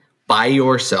something by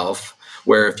yourself,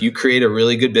 where if you create a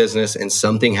really good business and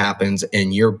something happens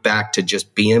and you're back to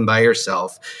just being by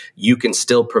yourself, you can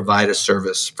still provide a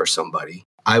service for somebody.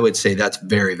 I would say that's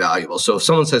very valuable. So if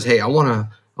someone says, hey, I want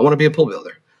to be a pool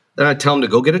builder, then I tell them to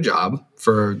go get a job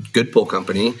for a good pool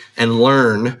company and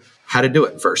learn how to do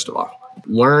it. First of all,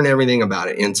 learn everything about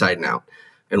it inside and out.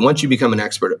 And once you become an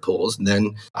expert at pools,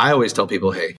 then I always tell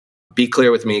people, hey, be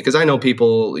clear with me. Because I know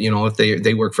people, if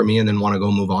they work for me and then want to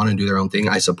go move on and do their own thing,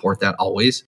 I support that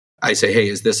always. I say, hey,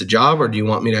 is this a job or do you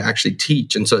want me to actually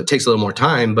teach? And so it takes a little more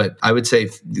time, but I would say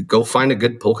go find a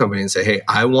good pool company and say, hey,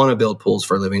 I want to build pools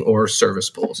for a living or service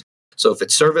pools. So if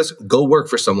it's service, go work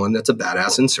for someone that's a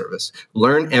badass in service.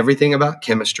 Learn everything about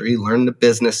chemistry, learn the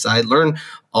business side, learn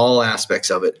all aspects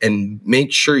of it, and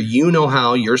make sure you know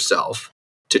how yourself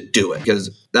to do it.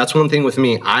 Because that's one thing with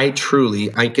me. I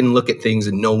can look at things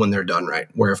and know when they're done right.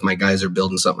 Where if my guys are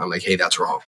building something, I'm like, hey, that's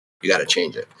wrong. You got to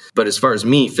change it. But as far as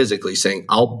me physically saying,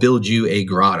 I'll build you a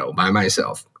grotto by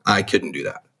myself, I couldn't do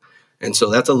that. And so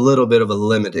that's a little bit of a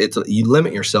limit. You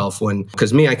limit yourself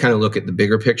because me, I kind of look at the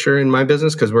bigger picture in my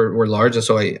business because we're large. And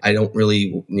so I don't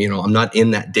really, I'm not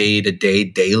in that day-to-day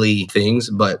daily things.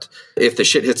 But if the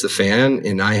shit hits the fan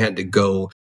and I had to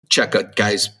go check a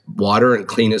guy's water and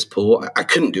clean his pool, I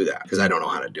couldn't do that because I don't know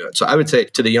how to do it. So I would say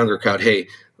to the younger crowd, hey,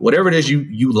 whatever it is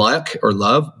you like or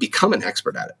love, become an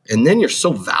expert at it. And then you're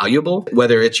so valuable,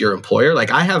 whether it's your employer. Like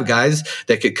I have guys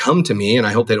that could come to me, and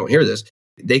I hope they don't hear this.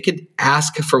 They could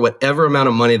ask for whatever amount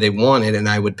of money they wanted, and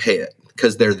I would pay it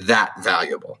because they're that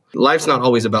valuable. Life's not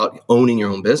always about owning your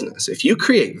own business. If you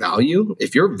create value,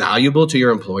 if you're valuable to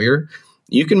your employer,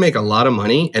 you can make a lot of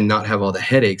money and not have all the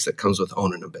headaches that comes with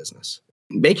owning a business.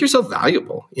 Make yourself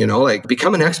valuable, like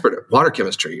become an expert at water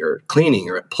chemistry or cleaning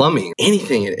or at plumbing,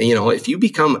 anything. If you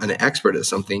become an expert at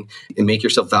something and make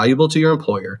yourself valuable to your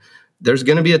employer, there's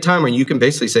going to be a time where you can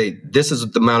basically say, this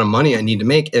is the amount of money I need to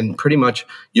make. And pretty much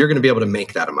you're going to be able to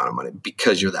make that amount of money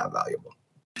because you're that valuable.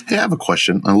 Hey, I have a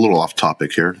question, a little off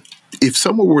topic here. If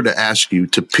someone were to ask you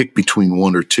to pick between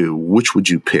one or two, which would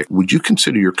you pick? Would you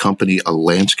consider your company a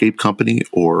landscape company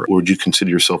or would you consider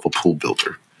yourself a pool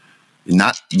builder?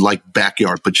 Not like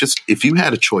backyard, but just if you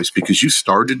had a choice, because you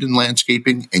started in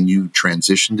landscaping and you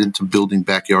transitioned into building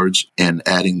backyards and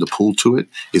adding the pool to it,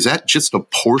 is that just a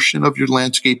portion of your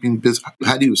landscaping business?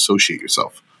 How do you associate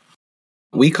yourself?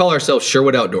 We call ourselves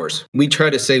Sherwood Outdoors. We try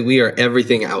to say we are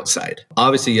everything outside.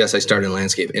 Obviously, yes, I started in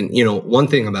landscape. And, one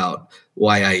thing about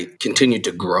why I continued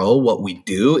to grow what we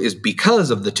do is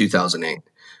because of the 2008,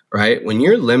 right? When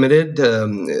you're limited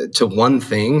to one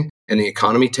thing and the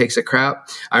economy takes a crap.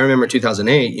 I remember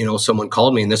 2008, someone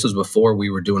called me, and this was before we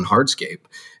were doing hardscape.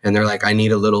 And they're like, I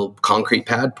need a little concrete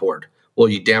pad poured. Well,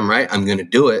 you damn right, I'm going to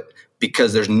do it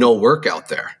because there's no work out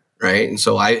there, right? And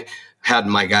so I had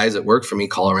my guys that worked for me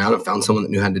call around and found someone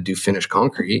that knew how to do finished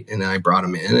concrete, and I brought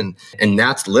them in. And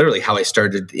that's literally how I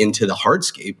started into the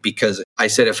hardscape, because I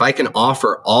said, if I can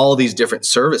offer all these different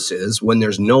services when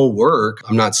there's no work,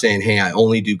 I'm not saying, hey, I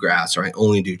only do grass or I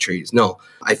only do trees. No,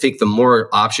 I think the more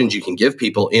options you can give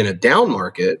people in a down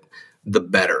market, the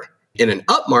better. In an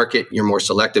up market, you're more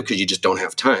selective because you just don't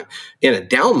have time. In a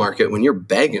down market, when you're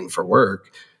begging for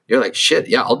work, you're like, shit,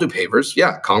 yeah, I'll do pavers.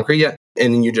 Yeah, concrete. Yeah.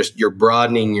 And then you're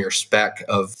broadening your spec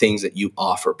of things that you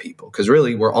offer people. Because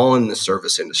really, we're all in the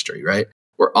service industry, right?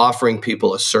 We're offering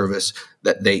people a service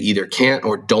that they either can't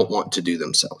or don't want to do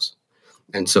themselves.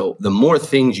 And so the more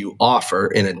things you offer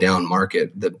in a down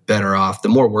market, the better off, the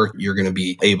more work you're going to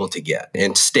be able to get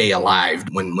and stay alive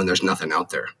when there's nothing out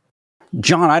there.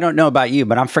 John, I don't know about you,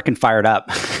 but I'm freaking fired up.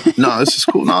 No, this is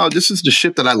cool. No, this is the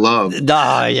shit that I love.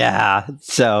 Oh, yeah.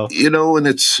 So, and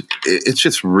it's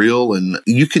just real, and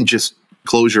you can just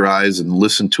close your eyes and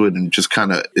listen to it, and just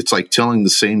kind of, it's like telling the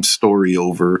same story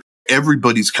over.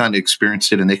 Everybody's kind of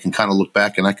experienced it, and they can kind of look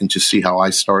back, and I can just see how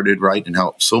I started, right? And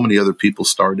how so many other people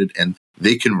started, and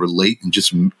they can relate and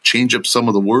just change up some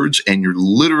of the words, and you're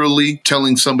literally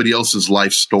telling somebody else's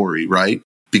life story, right?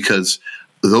 Because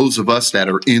those of us that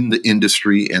are in the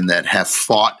industry and that have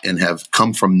fought and have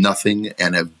come from nothing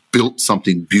and have built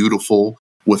something beautiful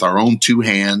with our own two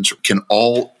hands can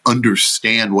all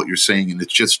understand what you're saying. And it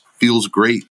just feels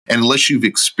great. And unless you've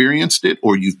experienced it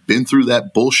or you've been through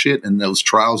that bullshit and those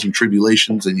trials and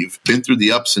tribulations and you've been through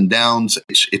the ups and downs,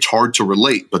 it's hard to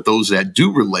relate. But those that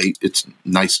do relate, it's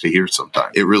nice to hear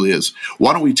sometimes. It really is.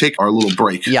 Why don't we take our little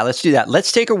break? Yeah, let's do that.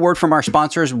 Let's take a word from our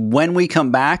sponsors. When we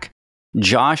come back,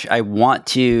 Josh, I want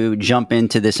to jump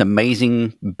into this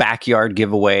amazing backyard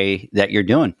giveaway that you're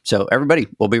doing. So everybody,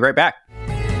 we'll be right back.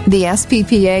 The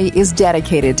SPPA is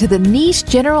dedicated to the niche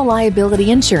general liability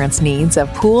insurance needs of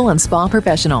pool and spa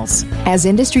professionals. As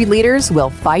industry leaders, we'll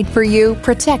fight for you,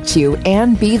 protect you,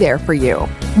 and be there for you.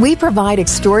 We provide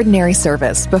extraordinary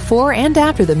service before and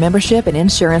after the membership and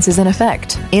insurance is in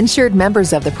effect. Insured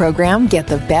members of the program get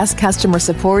the best customer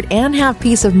support and have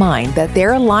peace of mind that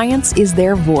their alliance is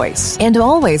their voice and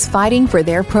always fighting for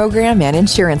their program and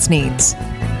insurance needs.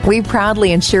 We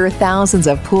proudly insure thousands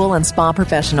of pool and spa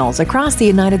professionals across the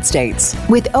United States.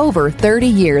 With over 30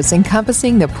 years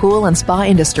encompassing the pool and spa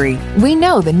industry, we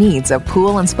know the needs of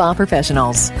pool and spa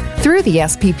professionals. Through the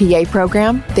SPPA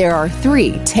program, there are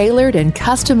 3 tailored and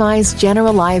customized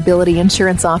general liability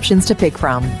insurance options to pick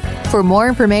from. For more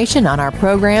information on our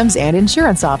programs and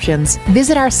insurance options,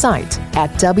 visit our site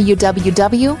at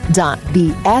www.thesppa.com.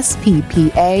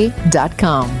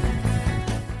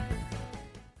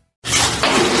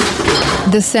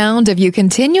 The sound of you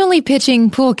continually pitching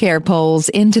pool care poles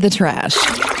into the trash.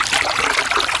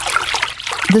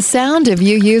 The sound of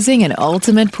you using an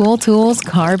Ultimate Pool Tools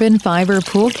carbon fiber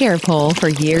pool care pole for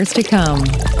years to come.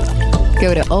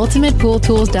 Go to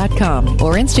ultimatepooltools.com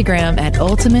or Instagram at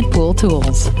Ultimate Pool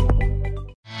Tools.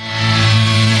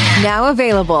 Now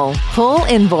available, Pool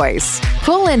Invoice.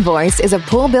 Pool Invoice is a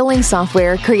pool billing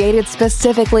software created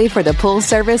specifically for the pool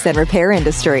service and repair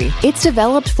industry. It's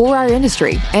developed for our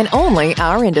industry and only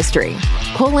our industry.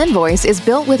 Pool Invoice is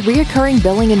built with reoccurring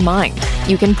billing in mind.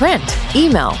 You can print,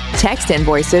 email, text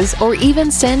invoices, or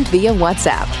even send via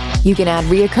WhatsApp. You can add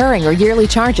reoccurring or yearly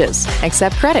charges,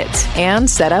 accept credits, and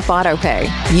set up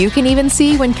autopay. You can even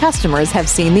see when customers have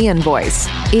seen the invoice.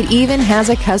 It even has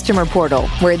a customer portal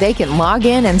where they can log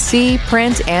in and see,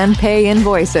 print, and pay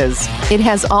invoices. It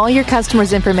has all your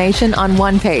customers' information on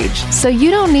one page, so you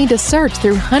don't need to search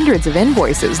through hundreds of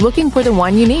invoices looking for the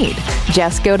one you need.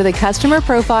 Just go to the customer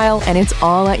profile and it's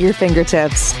all at your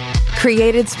fingertips.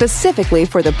 Created specifically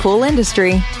for the pool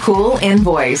industry, Pool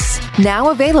Invoice. Now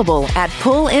available at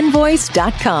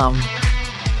poolinvoice.com.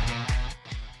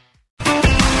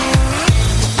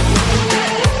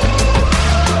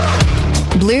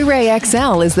 Blu-ray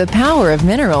XL is the power of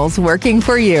minerals working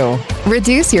for you.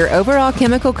 Reduce your overall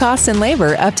chemical costs and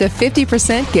labor up to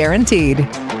 50% guaranteed.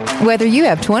 Whether you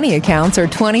have 20 accounts or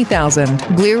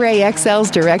 20,000, Blu-ray XL's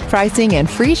direct pricing and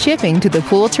free shipping to the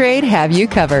pool trade have you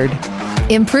covered.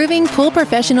 Improving pool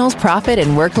professionals' profit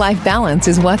and work-life balance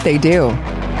is what they do.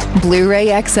 Blu-ray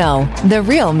XL, the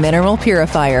real mineral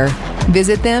purifier.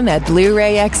 Visit them at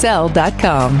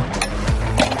BluRayXL.com.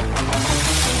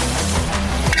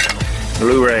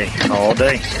 Blu-ray all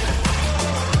day.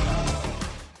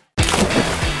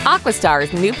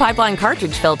 Aquastar's new pipeline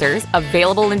cartridge filters,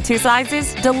 available in 2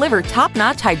 sizes, deliver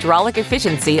top-notch hydraulic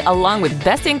efficiency along with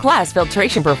best-in-class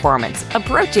filtration performance,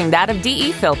 approaching that of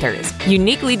DE filters.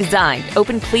 Uniquely designed,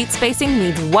 open pleat spacing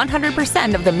means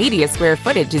 100% of the media square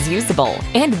footage is usable.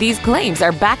 And these claims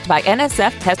are backed by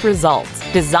NSF test results.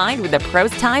 Designed with the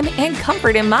pro's time and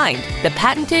comfort in mind, the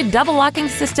patented double locking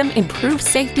system improves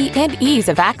safety and ease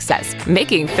of access,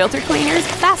 making filter cleaners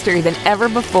faster than ever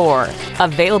before.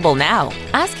 Available now.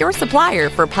 Ask your supplier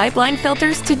for pipeline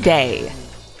filters today.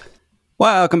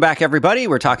 Welcome back, everybody.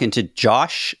 We're talking to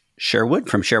Josh Sherwood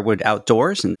from Sherwood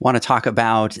Outdoors and want to talk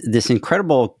about this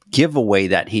incredible giveaway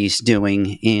that he's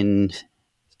doing in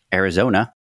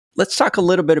Arizona. Let's talk a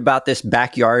little bit about this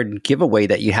backyard giveaway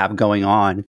that you have going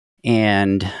on.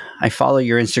 And I follow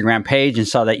your Instagram page and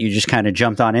saw that you just kind of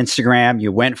jumped on Instagram.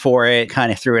 You went for it,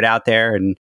 kind of threw it out there.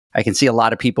 And I can see a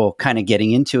lot of people kind of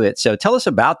getting into it. So tell us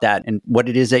about that and what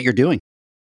it is that you're doing.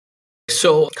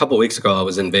 So a couple of weeks ago, I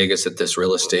was in Vegas at this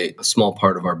real estate. A small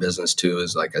part of our business, too,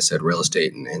 is, like I said, real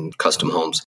estate and custom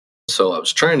homes. So I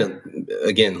was trying to,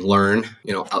 again, learn,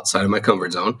 outside of my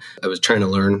comfort zone. I was trying to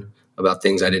learn about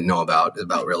things I didn't know about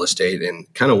real estate and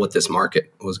kind of what this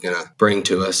market was going to bring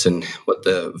to us and what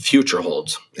the future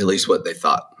holds, at least what they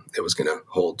thought it was going to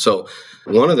hold. So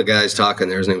one of the guys talking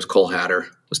there, his name's Cole Hatter,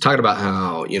 was talking about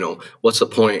how, what's the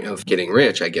point of getting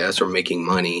rich, I guess, or making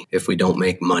money if we don't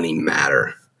make money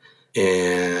matter?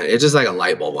 And it's just like a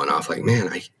light bulb went off. Like, man,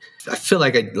 I feel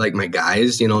like my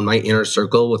guys, in my inner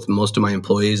circle with most of my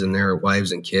employees and their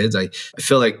wives and kids, I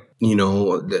feel like,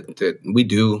 that we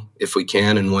do, if we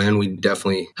can and when, we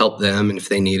definitely help them and if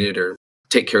they need it or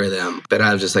take care of them. But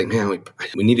I was just like, man, we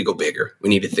need to go bigger. We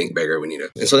need to think bigger.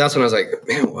 And so that's when I was like,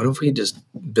 man, what if we just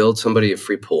build somebody a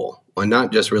free pool? Well,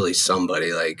 not just really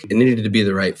somebody, like it needed to be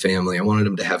the right family. I wanted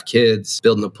them to have kids.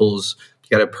 Building the pools, you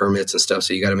got to have permits and stuff.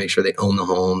 So you got to make sure they own the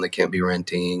home. They can't be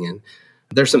renting. And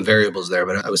there's some variables there,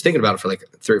 but I was thinking about it for like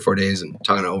 3 or 4 days and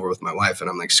talking it over with my wife. And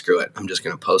I'm like, screw it. I'm just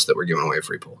going to post that we're giving away a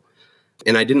free pool.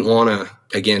 And I didn't want to,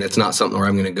 again, it's not something where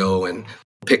I'm going to go and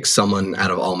pick someone out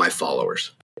of all my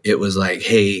followers. It was like,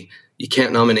 hey, you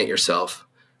can't nominate yourself.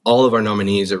 All of our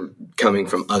nominees are coming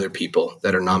from other people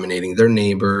that are nominating their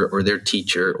neighbor or their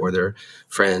teacher or their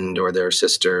friend or their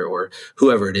sister or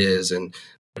whoever it is, and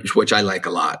which I like a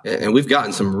lot. And we've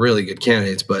gotten some really good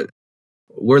candidates, but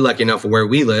we're lucky enough where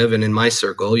we live and in my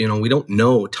circle, we don't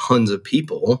know tons of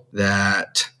people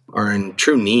that are in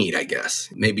true need, I guess.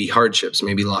 Maybe hardships,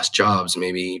 maybe lost jobs,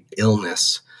 maybe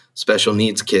illness, special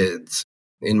needs kids.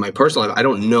 In my personal life, I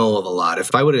don't know of a lot.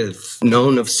 If I would have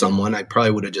known of someone, I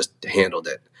probably would have just handled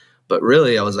it. But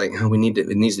really, I was like,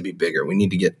 it needs to be bigger. We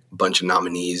need to get a bunch of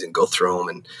nominees and go through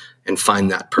them and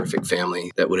find that perfect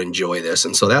family that would enjoy this.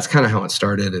 And so that's kind of how it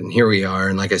started. And here we are.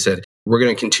 And like I said, we're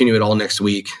going to continue it all next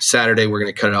week. Saturday, we're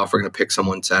going to cut it off. We're going to pick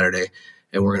someone Saturday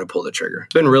and we're going to pull the trigger.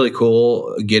 It's been really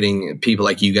cool getting people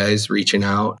like you guys reaching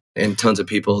out and tons of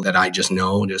people that I just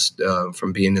know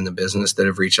from being in the business that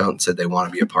have reached out and said they want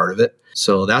to be a part of it.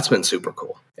 So that's been super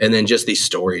cool. And then just these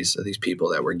stories of these people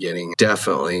that we're getting,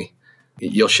 definitely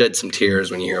you'll shed some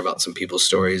tears when you hear about some people's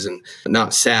stories, and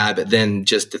not sad, but then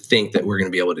just to think that we're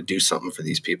going to be able to do something for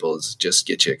these people is just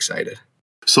get you excited.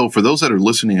 So for those that are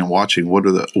listening and watching,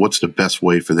 what's the best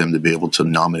way for them to be able to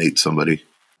nominate somebody?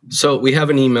 So we have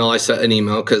an email. I sent an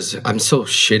email because I'm so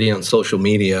shitty on social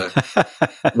media.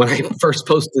 When I first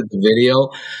posted the video,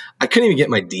 I couldn't even get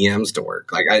my DMs to work.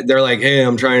 They're like, hey,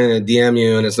 I'm trying to DM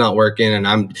you and it's not working. And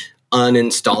I'm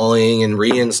uninstalling and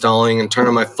reinstalling and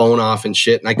turning my phone off and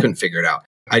shit. And I couldn't figure it out.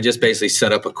 I just basically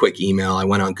set up a quick email. I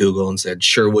went on Google and said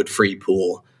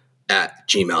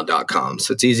SherwoodFreePool@gmail.com.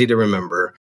 So it's easy to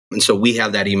remember. And so we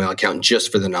have that email account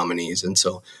just for the nominees. And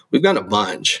so we've got a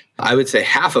bunch. I would say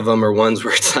half of them are ones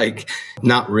where it's like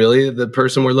not really the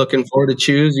person we're looking for to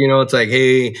choose. It's like,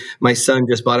 hey, my son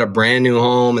just bought a brand new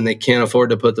home and they can't afford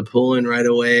to put the pool in right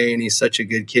away. And he's such a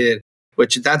good kid,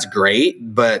 which that's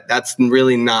great, but that's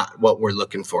really not what we're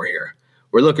looking for here.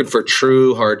 We're looking for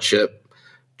true hardship,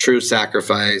 true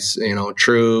sacrifice,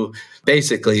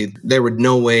 basically there would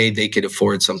no way they could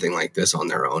afford something like this on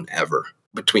their own ever.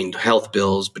 Between health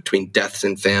bills, between deaths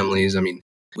in families. I mean,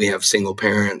 we have single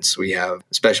parents, we have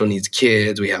special needs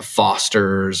kids, we have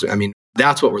fosters. I mean,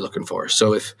 that's what we're looking for.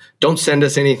 So don't send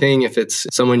us anything if it's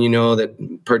someone that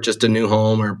purchased a new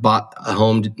home or bought a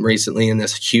home recently in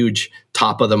this huge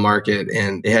top of the market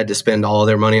and they had to spend all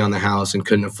their money on the house and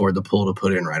couldn't afford the pool to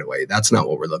put in right away. That's not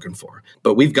what we're looking for.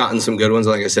 But we've gotten some good ones.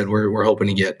 Like I said, we're hoping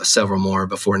to get several more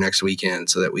before next weekend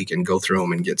so that we can go through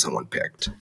them and get someone picked.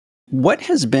 What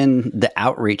has been the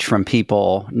outreach from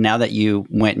people now that you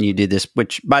went and you did this,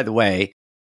 which, by the way,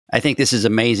 I think this is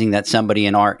amazing that somebody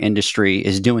in our industry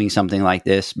is doing something like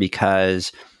this,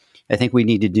 because I think we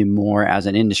need to do more as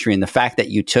an industry. And the fact that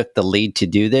you took the lead to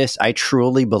do this, I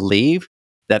truly believe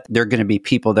that there are going to be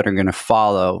people that are going to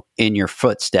follow in your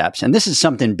footsteps. And this is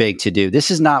something big to do.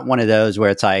 This is not one of those where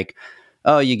it's like,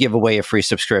 oh, you give away a free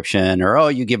subscription, or, oh,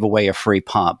 you give away a free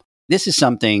pump. This is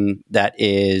something that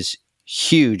is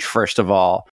huge, first of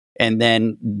all. And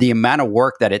then the amount of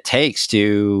work that it takes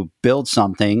to build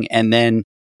something. And then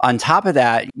on top of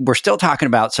that, we're still talking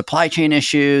about supply chain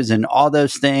issues and all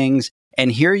those things.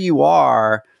 And here you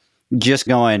are just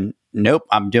going, nope,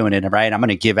 I'm doing it right. I'm going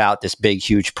to give out this big,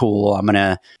 huge pool. I'm going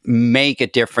to make a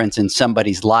difference in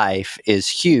somebody's life is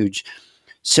huge.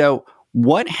 So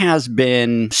what has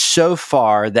been so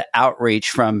far the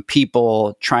outreach from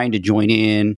people trying to join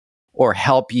in or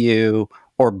help you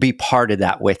or be part of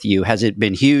that with you? Has it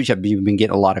been huge? Have you been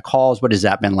getting a lot of calls? What has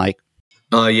that been like?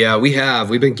 Yeah, we have.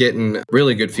 We've been getting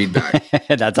really good feedback.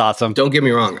 That's awesome. Don't get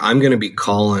me wrong. I'm going to be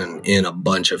calling in a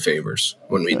bunch of favors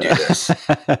when we do this. We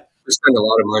spend a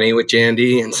lot of money with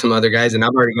Jandy and some other guys, and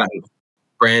I've already gotten,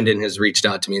 Brandon has reached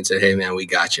out to me and said, hey, man, we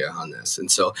got you on this. And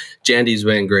so Jandy's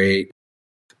been great.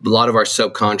 A lot of our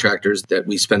subcontractors that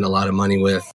we spend a lot of money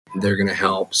with, they're going to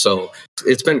help. So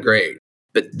it's been great.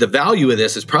 But the value of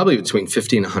this is probably between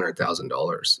 $50,000 and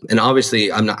 $100,000. And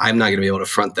obviously, I'm not going to be able to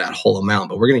front that whole amount,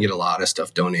 but we're going to get a lot of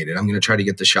stuff donated. I'm going to try to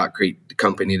get the Shotcrete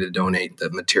company to donate the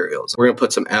materials. We're going to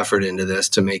put some effort into this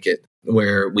to make it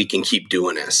where we can keep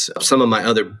doing this. Some of my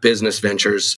other business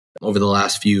ventures over the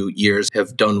last few years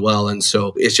have done well. And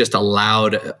so it's just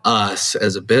allowed us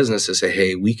as a business to say,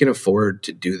 hey, we can afford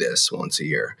to do this once a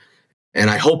year. And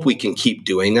I hope we can keep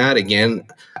doing that. Again,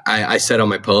 I said on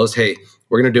my post, hey,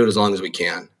 we're going to do it as long as we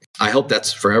can. I hope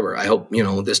that's forever. I hope,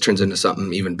 this turns into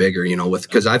something even bigger,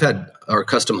 because I've had our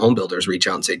custom home builders reach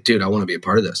out and say, dude, I want to be a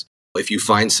part of this. If you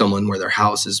find someone where their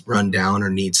house is run down or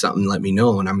needs something, let me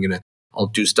know. And I'll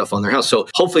do stuff on their house. So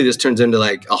hopefully this turns into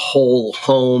like a whole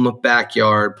home,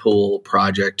 backyard, pool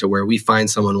project to where we find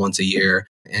someone once a year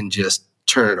and just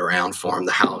turn it around for them,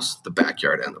 the house, the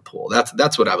backyard, and the pool.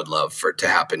 That's what I would love for it to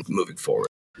happen moving forward.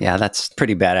 Yeah, that's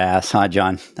pretty badass, huh,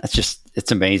 John?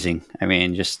 It's amazing. I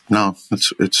mean,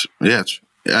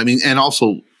 and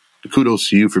also kudos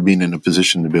to you for being in a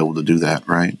position to be able to do that,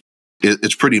 right?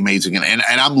 It's pretty amazing. And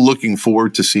I'm looking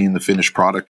forward to seeing the finished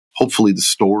product. Hopefully the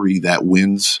story that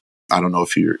wins. I don't know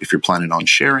if you're planning on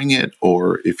sharing it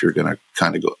or if you're going to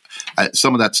kind of go.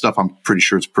 Some of that stuff, I'm pretty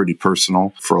sure it's pretty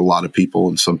personal for a lot of people,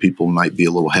 and some people might be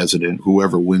a little hesitant.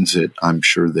 Whoever wins it, I'm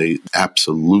sure they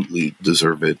absolutely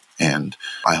deserve it, and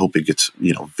I hope it gets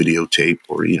videotape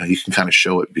or you can kind of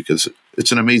show it because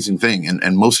it's an amazing thing.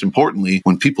 And most importantly,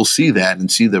 when people see that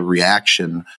and see the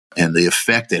reaction and the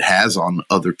effect it has on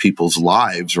other people's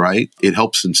lives, right? It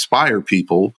helps inspire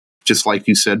people. Just like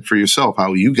you said for yourself,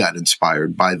 how you got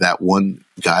inspired by that one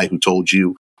guy who told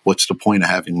you, what's the point of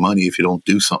having money if you don't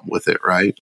do something with it,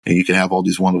 right? And you can have all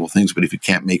these wonderful things, but if you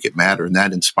can't make it matter, and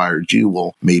that inspired you,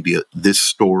 well, maybe this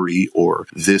story or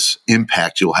this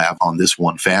impact you'll have on this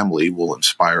one family will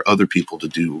inspire other people to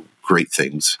do great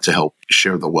things to help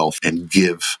share the wealth and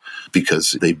give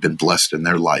because they've been blessed in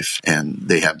their life and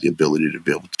they have the ability to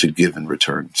be able to give in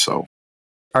return. So.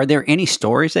 Are there any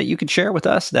stories that you could share with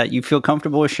us that you feel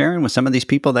comfortable with sharing with some of these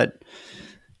people that?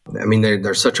 I mean,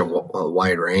 there's such a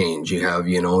wide range. You have,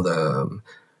 the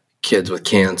kids with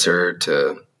cancer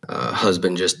to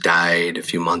husband just died a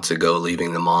few months ago,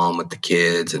 leaving the mom with the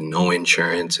kids and no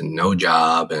insurance and no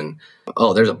job. And,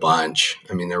 there's a bunch.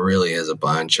 I mean, there really is a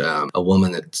bunch. A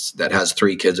woman that has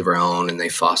 3 kids of her own and they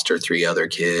foster 3 other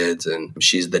kids. And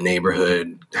she's the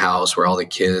neighborhood house where all the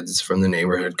kids from the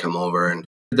neighborhood come over. And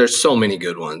there's so many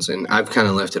good ones, and I've kind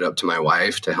of left it up to my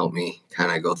wife to help me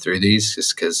kind of go through these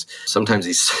just because sometimes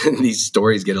these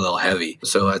stories get a little heavy.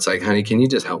 So it's like, honey, can you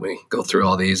just help me go through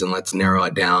all these and let's narrow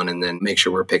it down and then make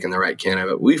sure we're picking the right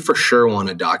candidate. We for sure want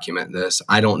to document this.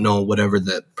 I don't know whatever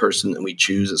the person that we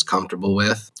choose is comfortable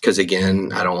with because,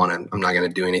 again, I'm not going to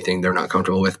do anything they're not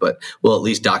comfortable with, but we'll at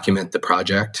least document the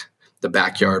project, the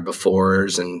backyard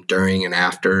befores and during and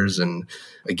afters. And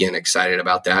again, excited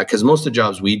about that because most of the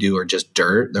jobs we do are just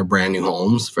dirt. They're brand new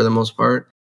homes for the most part.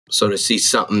 So to see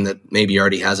something that maybe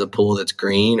already has a pool that's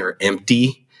green or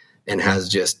empty and has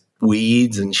just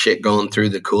weeds and shit going through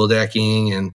the cool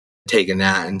decking and taking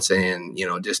that and saying,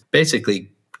 just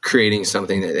basically creating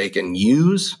something that they can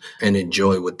use and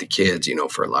enjoy with the kids,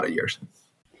 for a lot of years.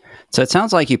 So it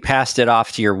sounds like you passed it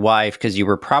off to your wife because you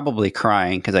were probably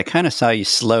crying because I kind of saw you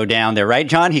slow down there, right,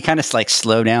 John? He kind of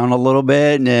slow down a little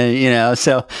bit, and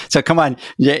so come on.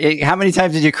 How many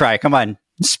times did you cry? Come on,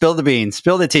 Spill the beans.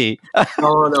 Spill the tea.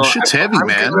 Oh no, shit's heavy,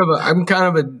 man. I'm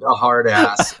kind of a hard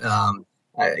ass.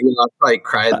 I probably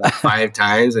cried like 5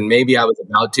 times, and maybe I was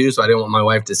about to, so I didn't want my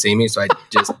wife to see me, so I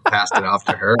just passed it off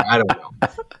to her. I don't know.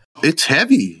 It's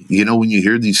heavy, when you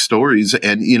hear these stories.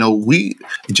 And, we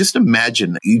just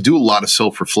imagine you do a lot of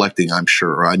self-reflecting, I'm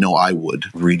sure. I know I would,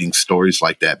 reading stories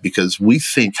like that, because we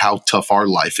think how tough our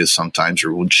life is sometimes,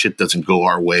 or when shit doesn't go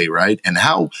our way, right? And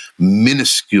how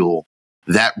minuscule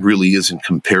that really is in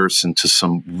comparison to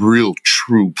some real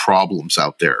true problems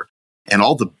out there. And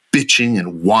all the bitching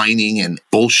and whining and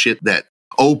bullshit that,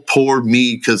 oh, poor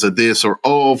me because of this, or,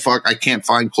 oh, fuck, I can't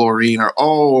find chlorine, or,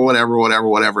 oh, whatever,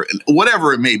 and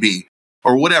whatever it may be,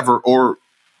 or whatever, or,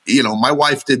 my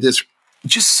wife did this,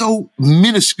 just so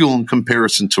minuscule in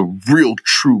comparison to real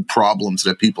true problems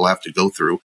that people have to go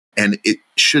through. And it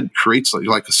should create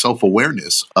like a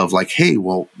self-awareness of like, hey,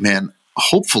 well, man,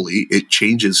 hopefully it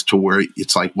changes to where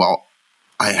it's like, well,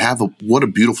 what a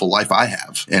beautiful life I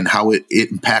have, and how it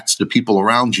impacts the people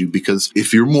around you. Because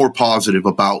if you're more positive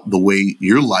about the way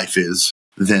your life is,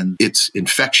 then it's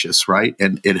infectious, right?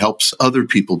 And it helps other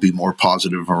people be more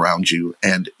positive around you.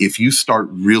 And if you start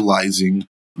realizing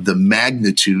the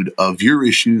magnitude of your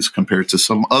issues compared to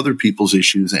some other people's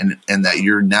issues, and that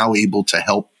you're now able to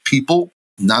help people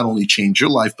not only change your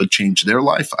life, but change their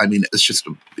life, I mean,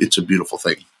 it's a beautiful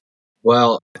thing.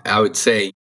 Well, I would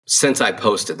say, since I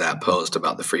posted that post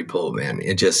about the free pool, man,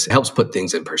 it just helps put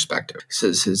things in perspective. So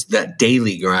this is that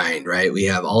daily grind, right? We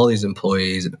have all these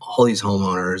employees and all these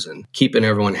homeowners and keeping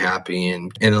everyone happy.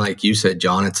 And like you said,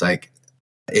 John, it's like,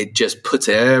 it just puts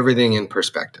everything in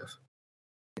perspective.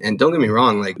 And don't get me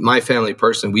wrong, like my family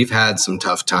person, we've had some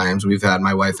tough times.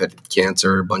 My wife had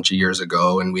cancer a bunch of years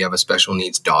ago, and we have a special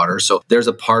needs daughter. So there's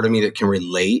a part of me that can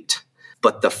relate.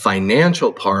 But the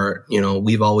financial part,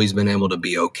 we've always been able to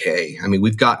be okay. I mean,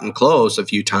 we've gotten close a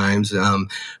few times,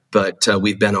 but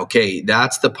we've been okay.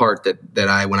 That's the part that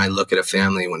when I look at a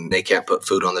family, when they can't put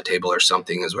food on the table or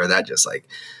something, is where that just like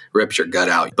rips your gut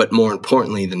out. But more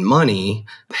importantly than money,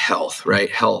 health,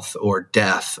 right? Health or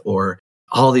death or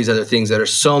all these other things that are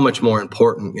so much more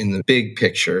important in the big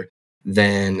picture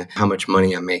than how much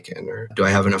money I'm making, or do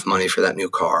I have enough money for that new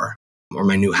car, or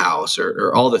my new house,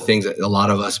 or all the things that a lot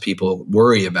of us people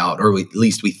worry about, or at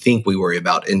least we think we worry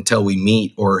about until we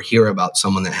meet or hear about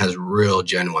someone that has real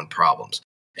genuine problems.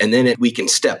 And then we can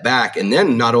step back and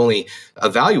then not only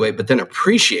evaluate, but then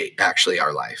appreciate actually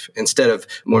our life. Instead of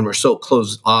when we're so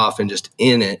closed off and just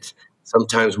in it,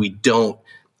 sometimes we don't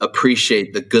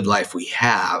appreciate the good life we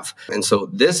have. And so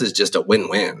this is just a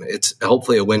win-win. It's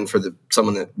hopefully a win for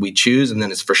someone that we choose. And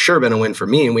then it's for sure been a win for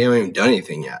me, and we haven't even done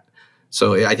anything yet.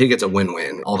 So I think it's a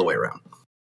win-win all the way around.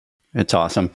 It's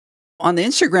awesome. On the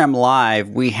Instagram Live,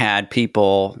 we had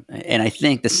people, and I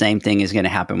think the same thing is going to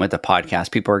happen with the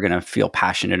podcast. People are going to feel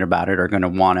passionate about it, are going to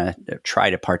want to try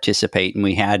to participate. And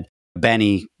we had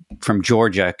Benny from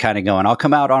Georgia kind of going, I'll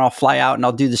come out and I'll fly out and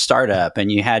I'll do the startup.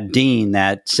 And you had Dean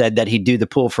that said that he'd do the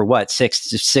pool for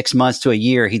 6 months to a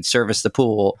year. He'd service the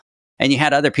pool. And you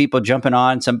had other people jumping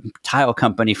on, some tile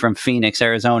company from Phoenix,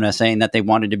 Arizona, saying that they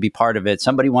wanted to be part of it.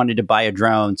 Somebody wanted to buy a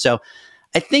drone. So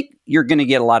I think you're going to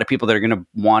get a lot of people that are going to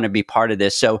want to be part of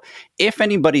this. So if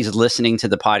anybody's listening to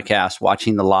the podcast,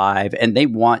 watching the live, and they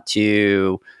want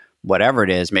to, whatever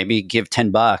it is, maybe give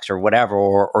 $10 or whatever,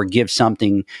 or give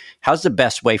something, how's the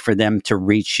best way for them to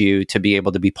reach you to be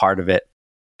able to be part of it?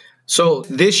 So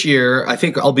this year, I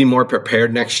think I'll be more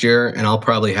prepared next year, and I'll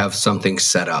probably have something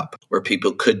set up where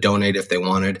people could donate if they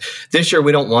wanted. This year,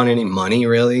 we don't want any money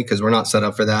really, because we're not set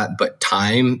up for that, but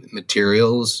time,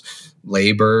 materials,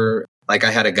 labor. Like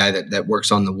I had a guy that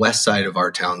works on the west side of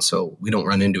our town, so we don't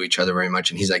run into each other very much.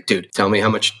 And he's like, dude, tell me how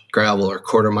much gravel or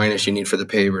quarter minus you need for the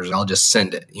pavers. I'll just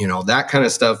send it. That kind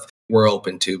of stuff we're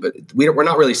open to, but we're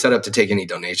not really set up to take any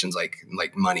donations like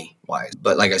money wise.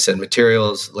 But like I said,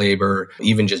 materials, labor,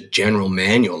 even just general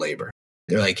manual labor.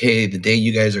 They're like, hey, the day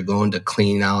you guys are going to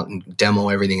clean out and demo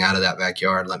everything out of that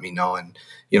backyard, let me know. And,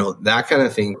 that kind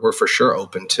of thing, we're for sure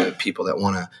open to people that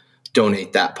want to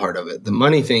donate that part of it. The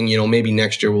money thing, maybe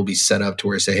next year we'll be set up to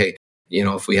where say, hey,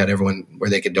 if we had everyone where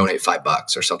they could donate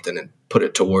 $5 or something and put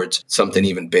it towards something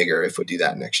even bigger if we do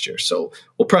that next year. So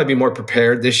we'll probably be more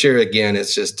prepared this year. Again,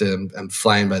 it's just I'm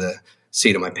flying by the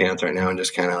seat of my pants right now and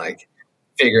just kind of like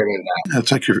figuring it out.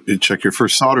 It's like your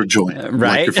first solder joint, right?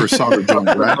 Like your first solder joint,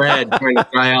 right? Bread, trying to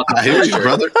dry out. I hear you,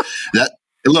 brother.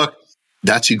 Look,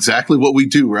 that's exactly what we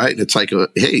do, right? It's like,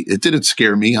 hey, it didn't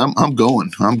scare me. I'm going,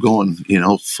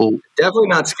 full. Definitely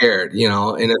not scared,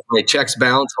 and if my checks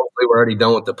bounce, hopefully we're already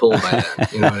done with the pool by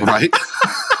then, Right?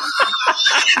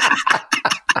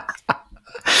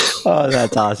 Oh,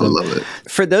 that's awesome. I love it.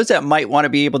 For those that might want to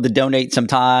be able to donate some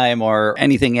time or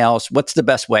anything else, what's the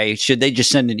best way? Should they just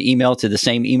send an email to the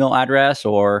same email address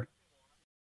or?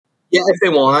 Yeah, if they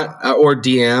want, or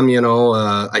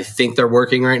DM, I think they're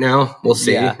working right now. We'll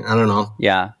see. Yeah. I don't know.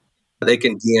 Yeah. They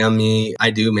can DM me. I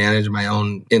do manage my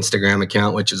own Instagram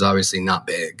account, which is obviously not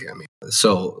big. I mean,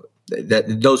 so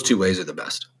those two ways are the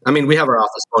best. I mean, we have our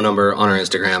office phone number on our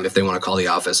Instagram if they want to call the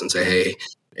office and say, hey,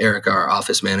 Eric, our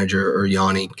office manager, or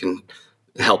Yanni can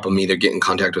help them either get in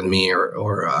contact with me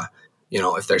or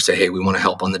if they say, hey, we want to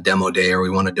help on the demo day or we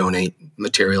want to donate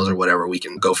materials or whatever, we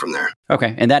can go from there.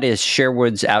 Okay. And that is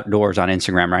Sherwood's Outdoors on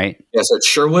Instagram, right? Yeah, so it's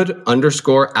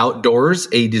Sherwood_outdoors,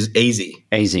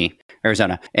 AZ,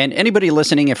 Arizona. And anybody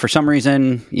listening, if for some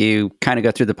reason you kind of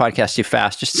go through the podcast too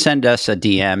fast, just send us a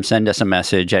DM, send us a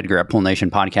message, Edgar at Pool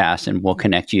Nation Podcast, and we'll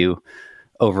connect you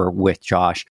over with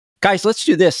Josh. Guys, let's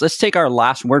do this. Let's take our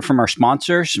last word from our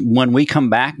sponsors. When we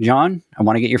come back, John, I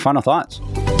want to get your final thoughts.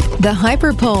 The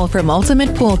Hyper Pole from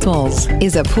Ultimate Pool Tools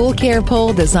is a pool care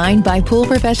pole designed by pool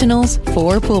professionals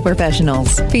for pool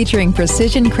professionals, featuring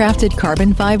precision-crafted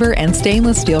carbon fiber and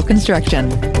stainless steel construction.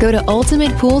 Go to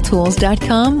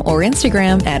ultimatepooltools.com or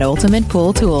Instagram at Ultimate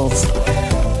Pool Tools.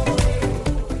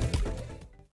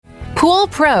 Pool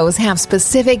pros have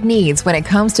specific needs when it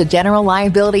comes to general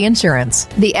liability insurance.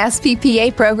 The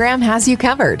SPPA program has you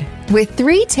covered. With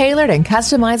 3 tailored and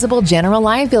customizable general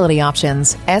liability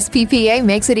options, SPPA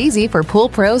makes it easy for pool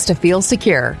pros to feel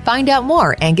secure. Find out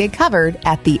more and get covered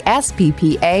at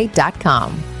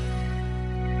thesppa.com.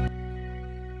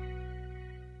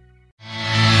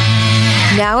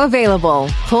 Now available,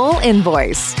 Pool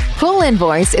Invoice. Pool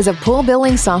Invoice is a pool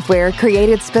billing software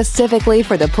created specifically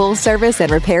for the pool service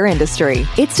and repair industry.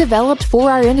 It's developed for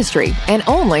our industry and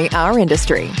only our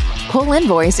industry. Pool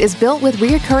Invoice is built with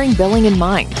recurring billing in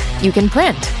mind. You can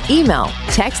print, email,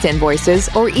 text invoices,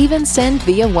 or even send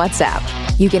via WhatsApp.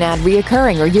 You can add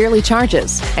reoccurring or yearly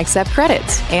charges, accept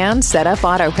credits, and set up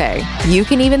autopay. You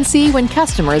can even see when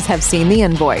customers have seen the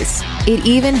invoice. It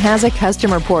even has a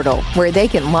customer portal where they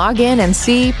can log in and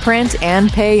see, print,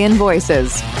 and pay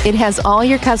invoices. It has all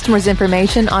your customers'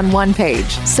 information on one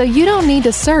page, so you don't need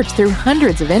to search through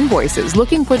hundreds of invoices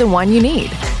looking for the one you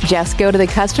need. Just go to the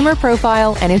customer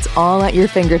profile and it's all at your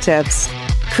fingertips.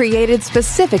 Created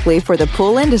specifically for the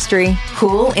pool industry,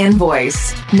 Pool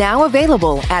Invoice. Now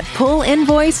available at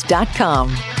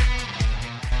poolinvoice.com.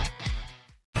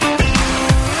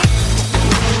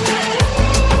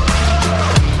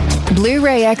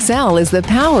 Blu-ray XL is the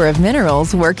power of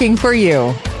minerals working for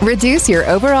you. Reduce your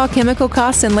overall chemical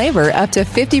costs and labor up to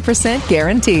 50%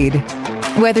 guaranteed.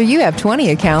 Whether you have 20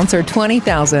 accounts or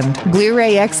 20,000,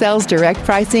 Blu-ray XL's direct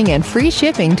pricing and free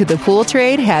shipping to the pool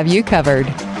trade have you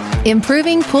covered.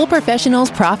 Improving pool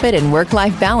professionals' profit and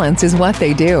work-life balance is what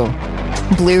they do.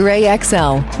 Blu-ray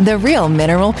XL, the real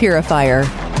mineral purifier.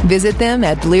 Visit them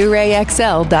at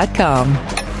BluRayXL.com.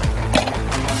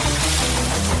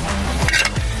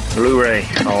 Blu-ray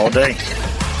all day.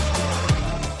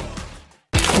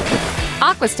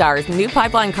 Aquastar's new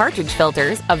pipeline cartridge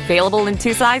filters, available in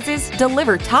 2 sizes,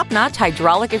 deliver top-notch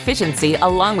hydraulic efficiency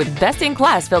along with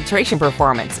best-in-class filtration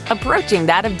performance, approaching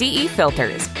that of DE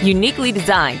filters. Uniquely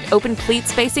designed, open pleat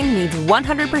spacing means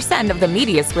 100% of the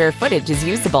media square footage is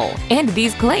usable. And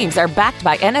these claims are backed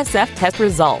by NSF test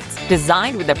results.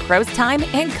 Designed with the pro's time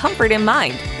and comfort in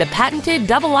mind, the patented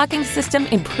double-locking system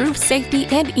improves safety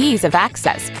and ease of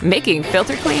access, making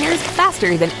filter cleaners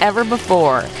faster than ever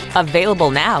before.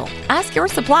 Available now. Ask your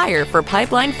supplier for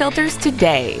pipeline filters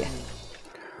today.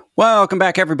 Welcome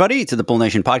back, everybody, to the Pool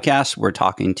Nation Podcast. We're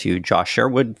talking to Josh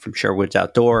Sherwood from Sherwood's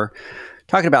Outdoor,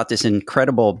 talking about this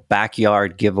incredible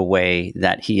backyard giveaway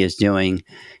that he is doing.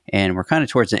 And we're kind of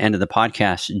towards the end of the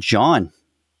podcast. John,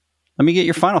 let me get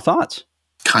your final thoughts.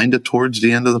 Kind of towards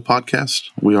the end of the podcast.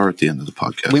 We are at the end of the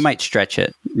podcast. We might stretch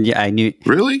it. Yeah, I knew.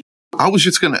 Really? I was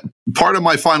just going to, part of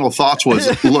my final thoughts was,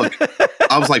 look,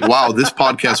 I was like, wow, this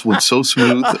podcast went so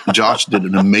smooth. Josh did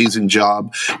an amazing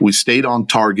job. We stayed on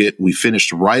target. We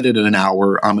finished right at an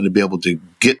hour. I'm going to be able to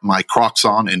get my Crocs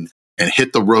on and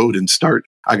hit the road and start.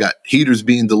 I got heaters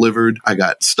being delivered. I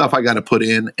got stuff I got to put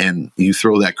in, and you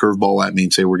throw that curveball at me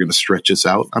and say, we're going to stretch this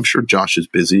out. I'm sure Josh is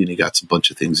busy and he got a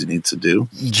bunch of things he needs to do.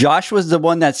 Josh was the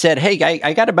one that said, hey,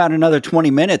 I got about another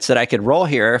 20 minutes that I could roll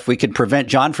here. If we could prevent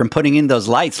John from putting in those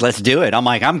lights, let's do it. I'm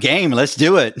like, I'm game. Let's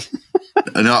do it.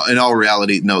 In all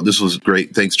reality, no, this was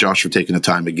great. Thanks, Josh, for taking the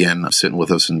time again, sitting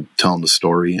with us and telling the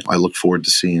story. I look forward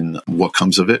to seeing what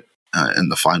comes of it.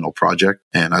 And the final project.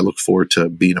 And I look forward to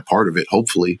being a part of it,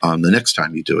 hopefully, the next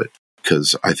time you do it,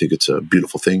 because I think it's a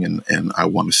beautiful thing. And I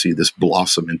want to see this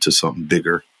blossom into something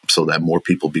bigger so that more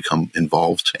people become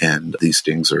involved and these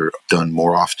things are done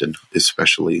more often,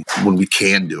 especially when we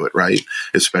can do it, right?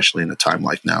 Especially in a time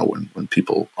like now when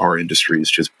our industry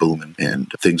is just booming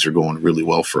and things are going really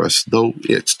well for us. Though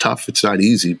it's tough, it's not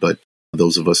easy, but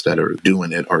those of us that are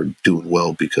doing it are doing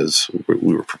well because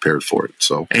we were prepared for it.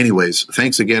 So anyways,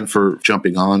 thanks again for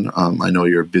jumping on. I know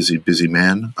you're a busy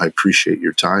man. I appreciate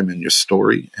your time and your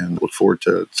story and look forward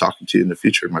to talking to you in the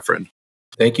future, my friend.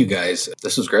 Thank you, guys.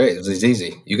 This was great. This was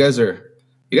easy. You guys are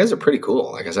pretty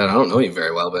cool. Like I said, I don't know you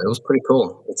very well, but it was pretty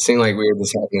cool. It seemed like we were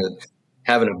just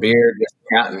having a beer, just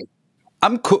chatting.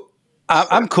 I'm cool.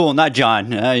 I'm cool, not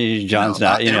John. John's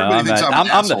not.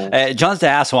 John's the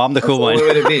asshole. I'm the cool one.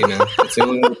 That's the only way to be, man. That's the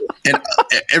only way to be. And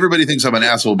everybody thinks I'm an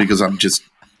asshole because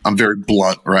I'm very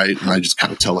blunt, right? And I just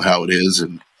kind of tell how it is,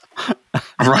 and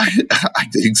right,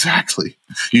 exactly.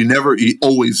 You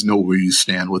always know where you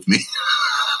stand with me.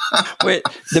 Wait,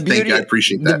 I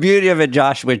appreciate that. The beauty of it,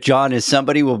 Josh, with John is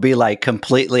somebody will be like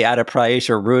completely out of price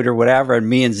or rude or whatever, and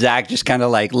me and Zach just kind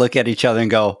of like look at each other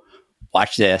and go,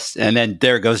 watch this. And then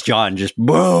there goes John, just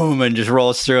boom, and just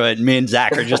rolls through it. And me and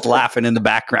Zach are just laughing in the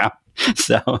background.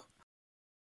 So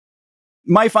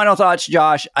my final thoughts,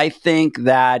 Josh, I think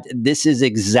that this is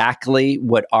exactly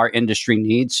what our industry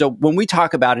needs. So when we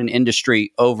talk about an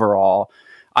industry overall,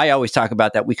 I always talk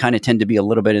about that we kind of tend to be a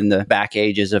little bit in the back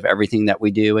ages of everything that we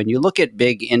do. And you look at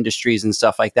big industries and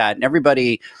stuff like that, and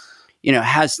everybody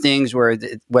has things where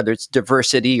whether it's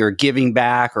diversity or giving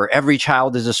back or every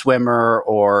child is a swimmer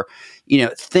or,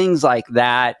 things like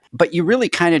that. But you really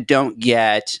kind of don't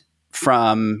get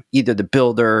from either the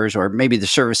builders or maybe the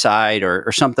service side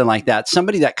or something like that,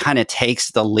 somebody that kind of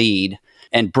takes the lead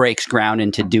and breaks ground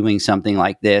into doing something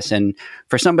like this. And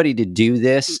for somebody to do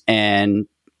this and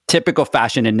typical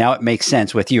fashion, and now it makes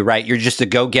sense with you, right? You're just a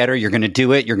go-getter. You're going to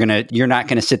do it. You're not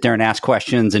going to sit there and ask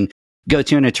questions and go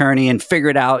to an attorney and figure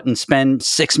it out and spend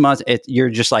 6 months. You're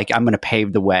just like, I'm going to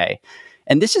pave the way.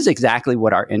 And this is exactly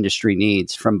what our industry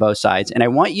needs from both sides. And I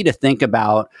want you to think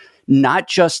about not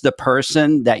just the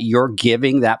person that you're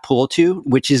giving that pool to,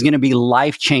 which is going to be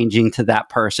life-changing to that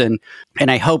person.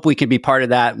 And I hope we can be part of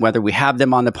that, whether we have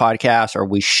them on the podcast or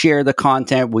we share the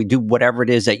content, we do whatever it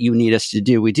is that you need us to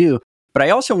do, we do. But I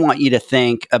also want you to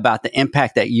think about the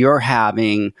impact that you're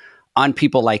having on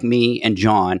people like me and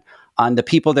John, on the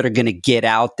people that are going to get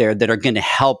out there, that are going to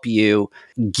help you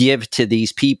give to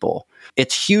these people.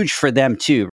 It's huge for them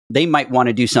too. They might want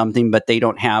to do something, but they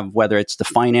don't have, whether it's the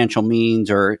financial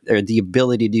means or the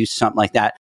ability to do something like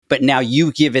that. But now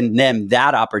you've given them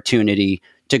that opportunity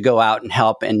to go out and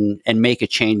help and make a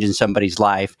change in somebody's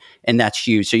life. And that's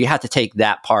huge. So you have to take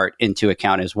that part into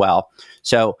account as well.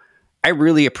 So I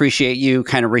really appreciate you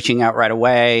kind of reaching out right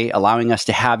away, allowing us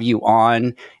to have you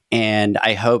on. And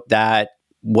I hope that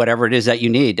whatever it is that you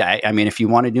need, I mean, if you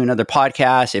want to do another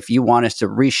podcast, if you want us to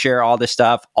reshare all this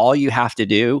stuff, all you have to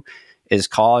do is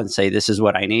call and say, this is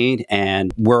what I need.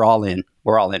 And we're all in,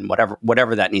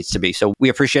 whatever that needs to be. So we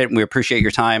appreciate it. And we appreciate your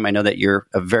time. I know that you're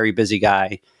a very busy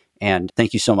guy, and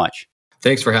thank you so much.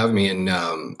 Thanks for having me. And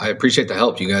I appreciate the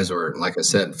help. You guys were, like I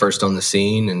said, first on the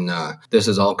scene, and this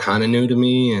is all kind of new to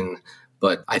me.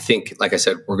 But I think, like I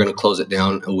said, we're going to close it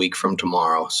down a week from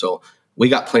tomorrow. So we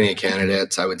got plenty of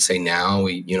candidates, I would say now,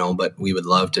 but we would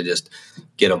love to just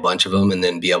get a bunch of them and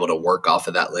then be able to work off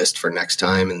of that list for next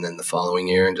time and then the following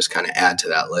year and just kind of add to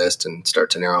that list and start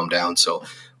to narrow them down. So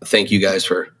thank you guys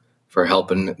for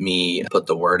helping me put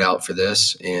the word out for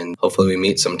this, and hopefully we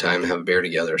meet sometime and have a beer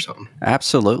together or something.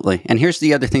 Absolutely. And here's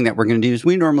the other thing that we're going to do is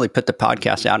we normally put the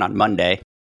podcast out on Monday,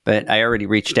 but I already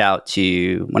reached out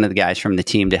to one of the guys from the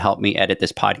team to help me edit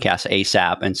this podcast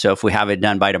ASAP. And so if we have it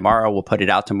done by tomorrow, we'll put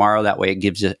it out tomorrow. That way it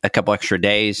gives it a couple extra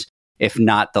days. If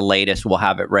not the latest, we'll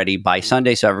have it ready by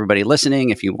Sunday. So everybody listening,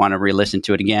 if you want to re-listen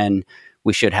to it again,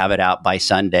 we should have it out by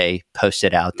Sunday, post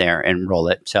it out there and roll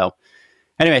it. So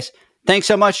anyways, thanks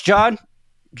so much, John.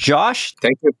 Josh.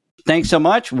 Thank you. Thanks so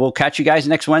much. We'll catch you guys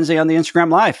next Wednesday on the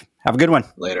Instagram Live. Have a good one.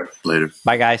 Later.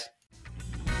 Bye, guys.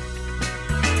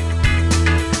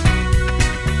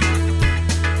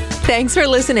 Thanks for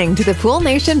listening to the Pool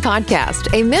Nation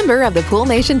podcast, a member of the Pool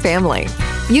Nation family.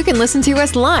 You can listen to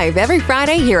us live every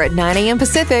Friday here at 9 a.m.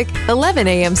 Pacific, 11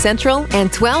 a.m. Central,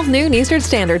 and 12 noon Eastern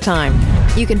Standard Time.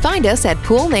 You can find us at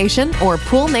Pool Nation or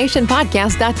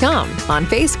poolnationpodcast.com, on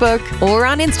Facebook, or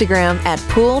on Instagram at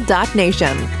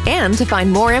pool.nation. And to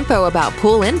find more info about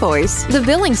Pool Invoice, the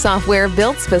billing software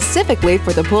built specifically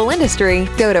for the pool industry,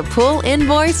 go to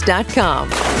poolinvoice.com.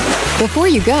 Before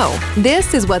you go,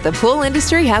 this is what the pool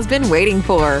industry has been waiting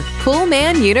for.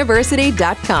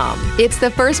 PoolmanUniversity.com. It's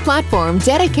the first platform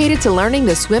dedicated to learning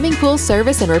the swimming pool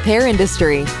service and repair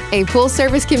industry. A pool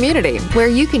service community where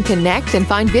you can connect and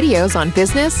find videos on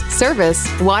business, service,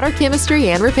 water chemistry,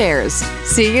 and repairs.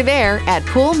 See you there at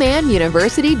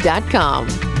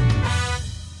PoolmanUniversity.com.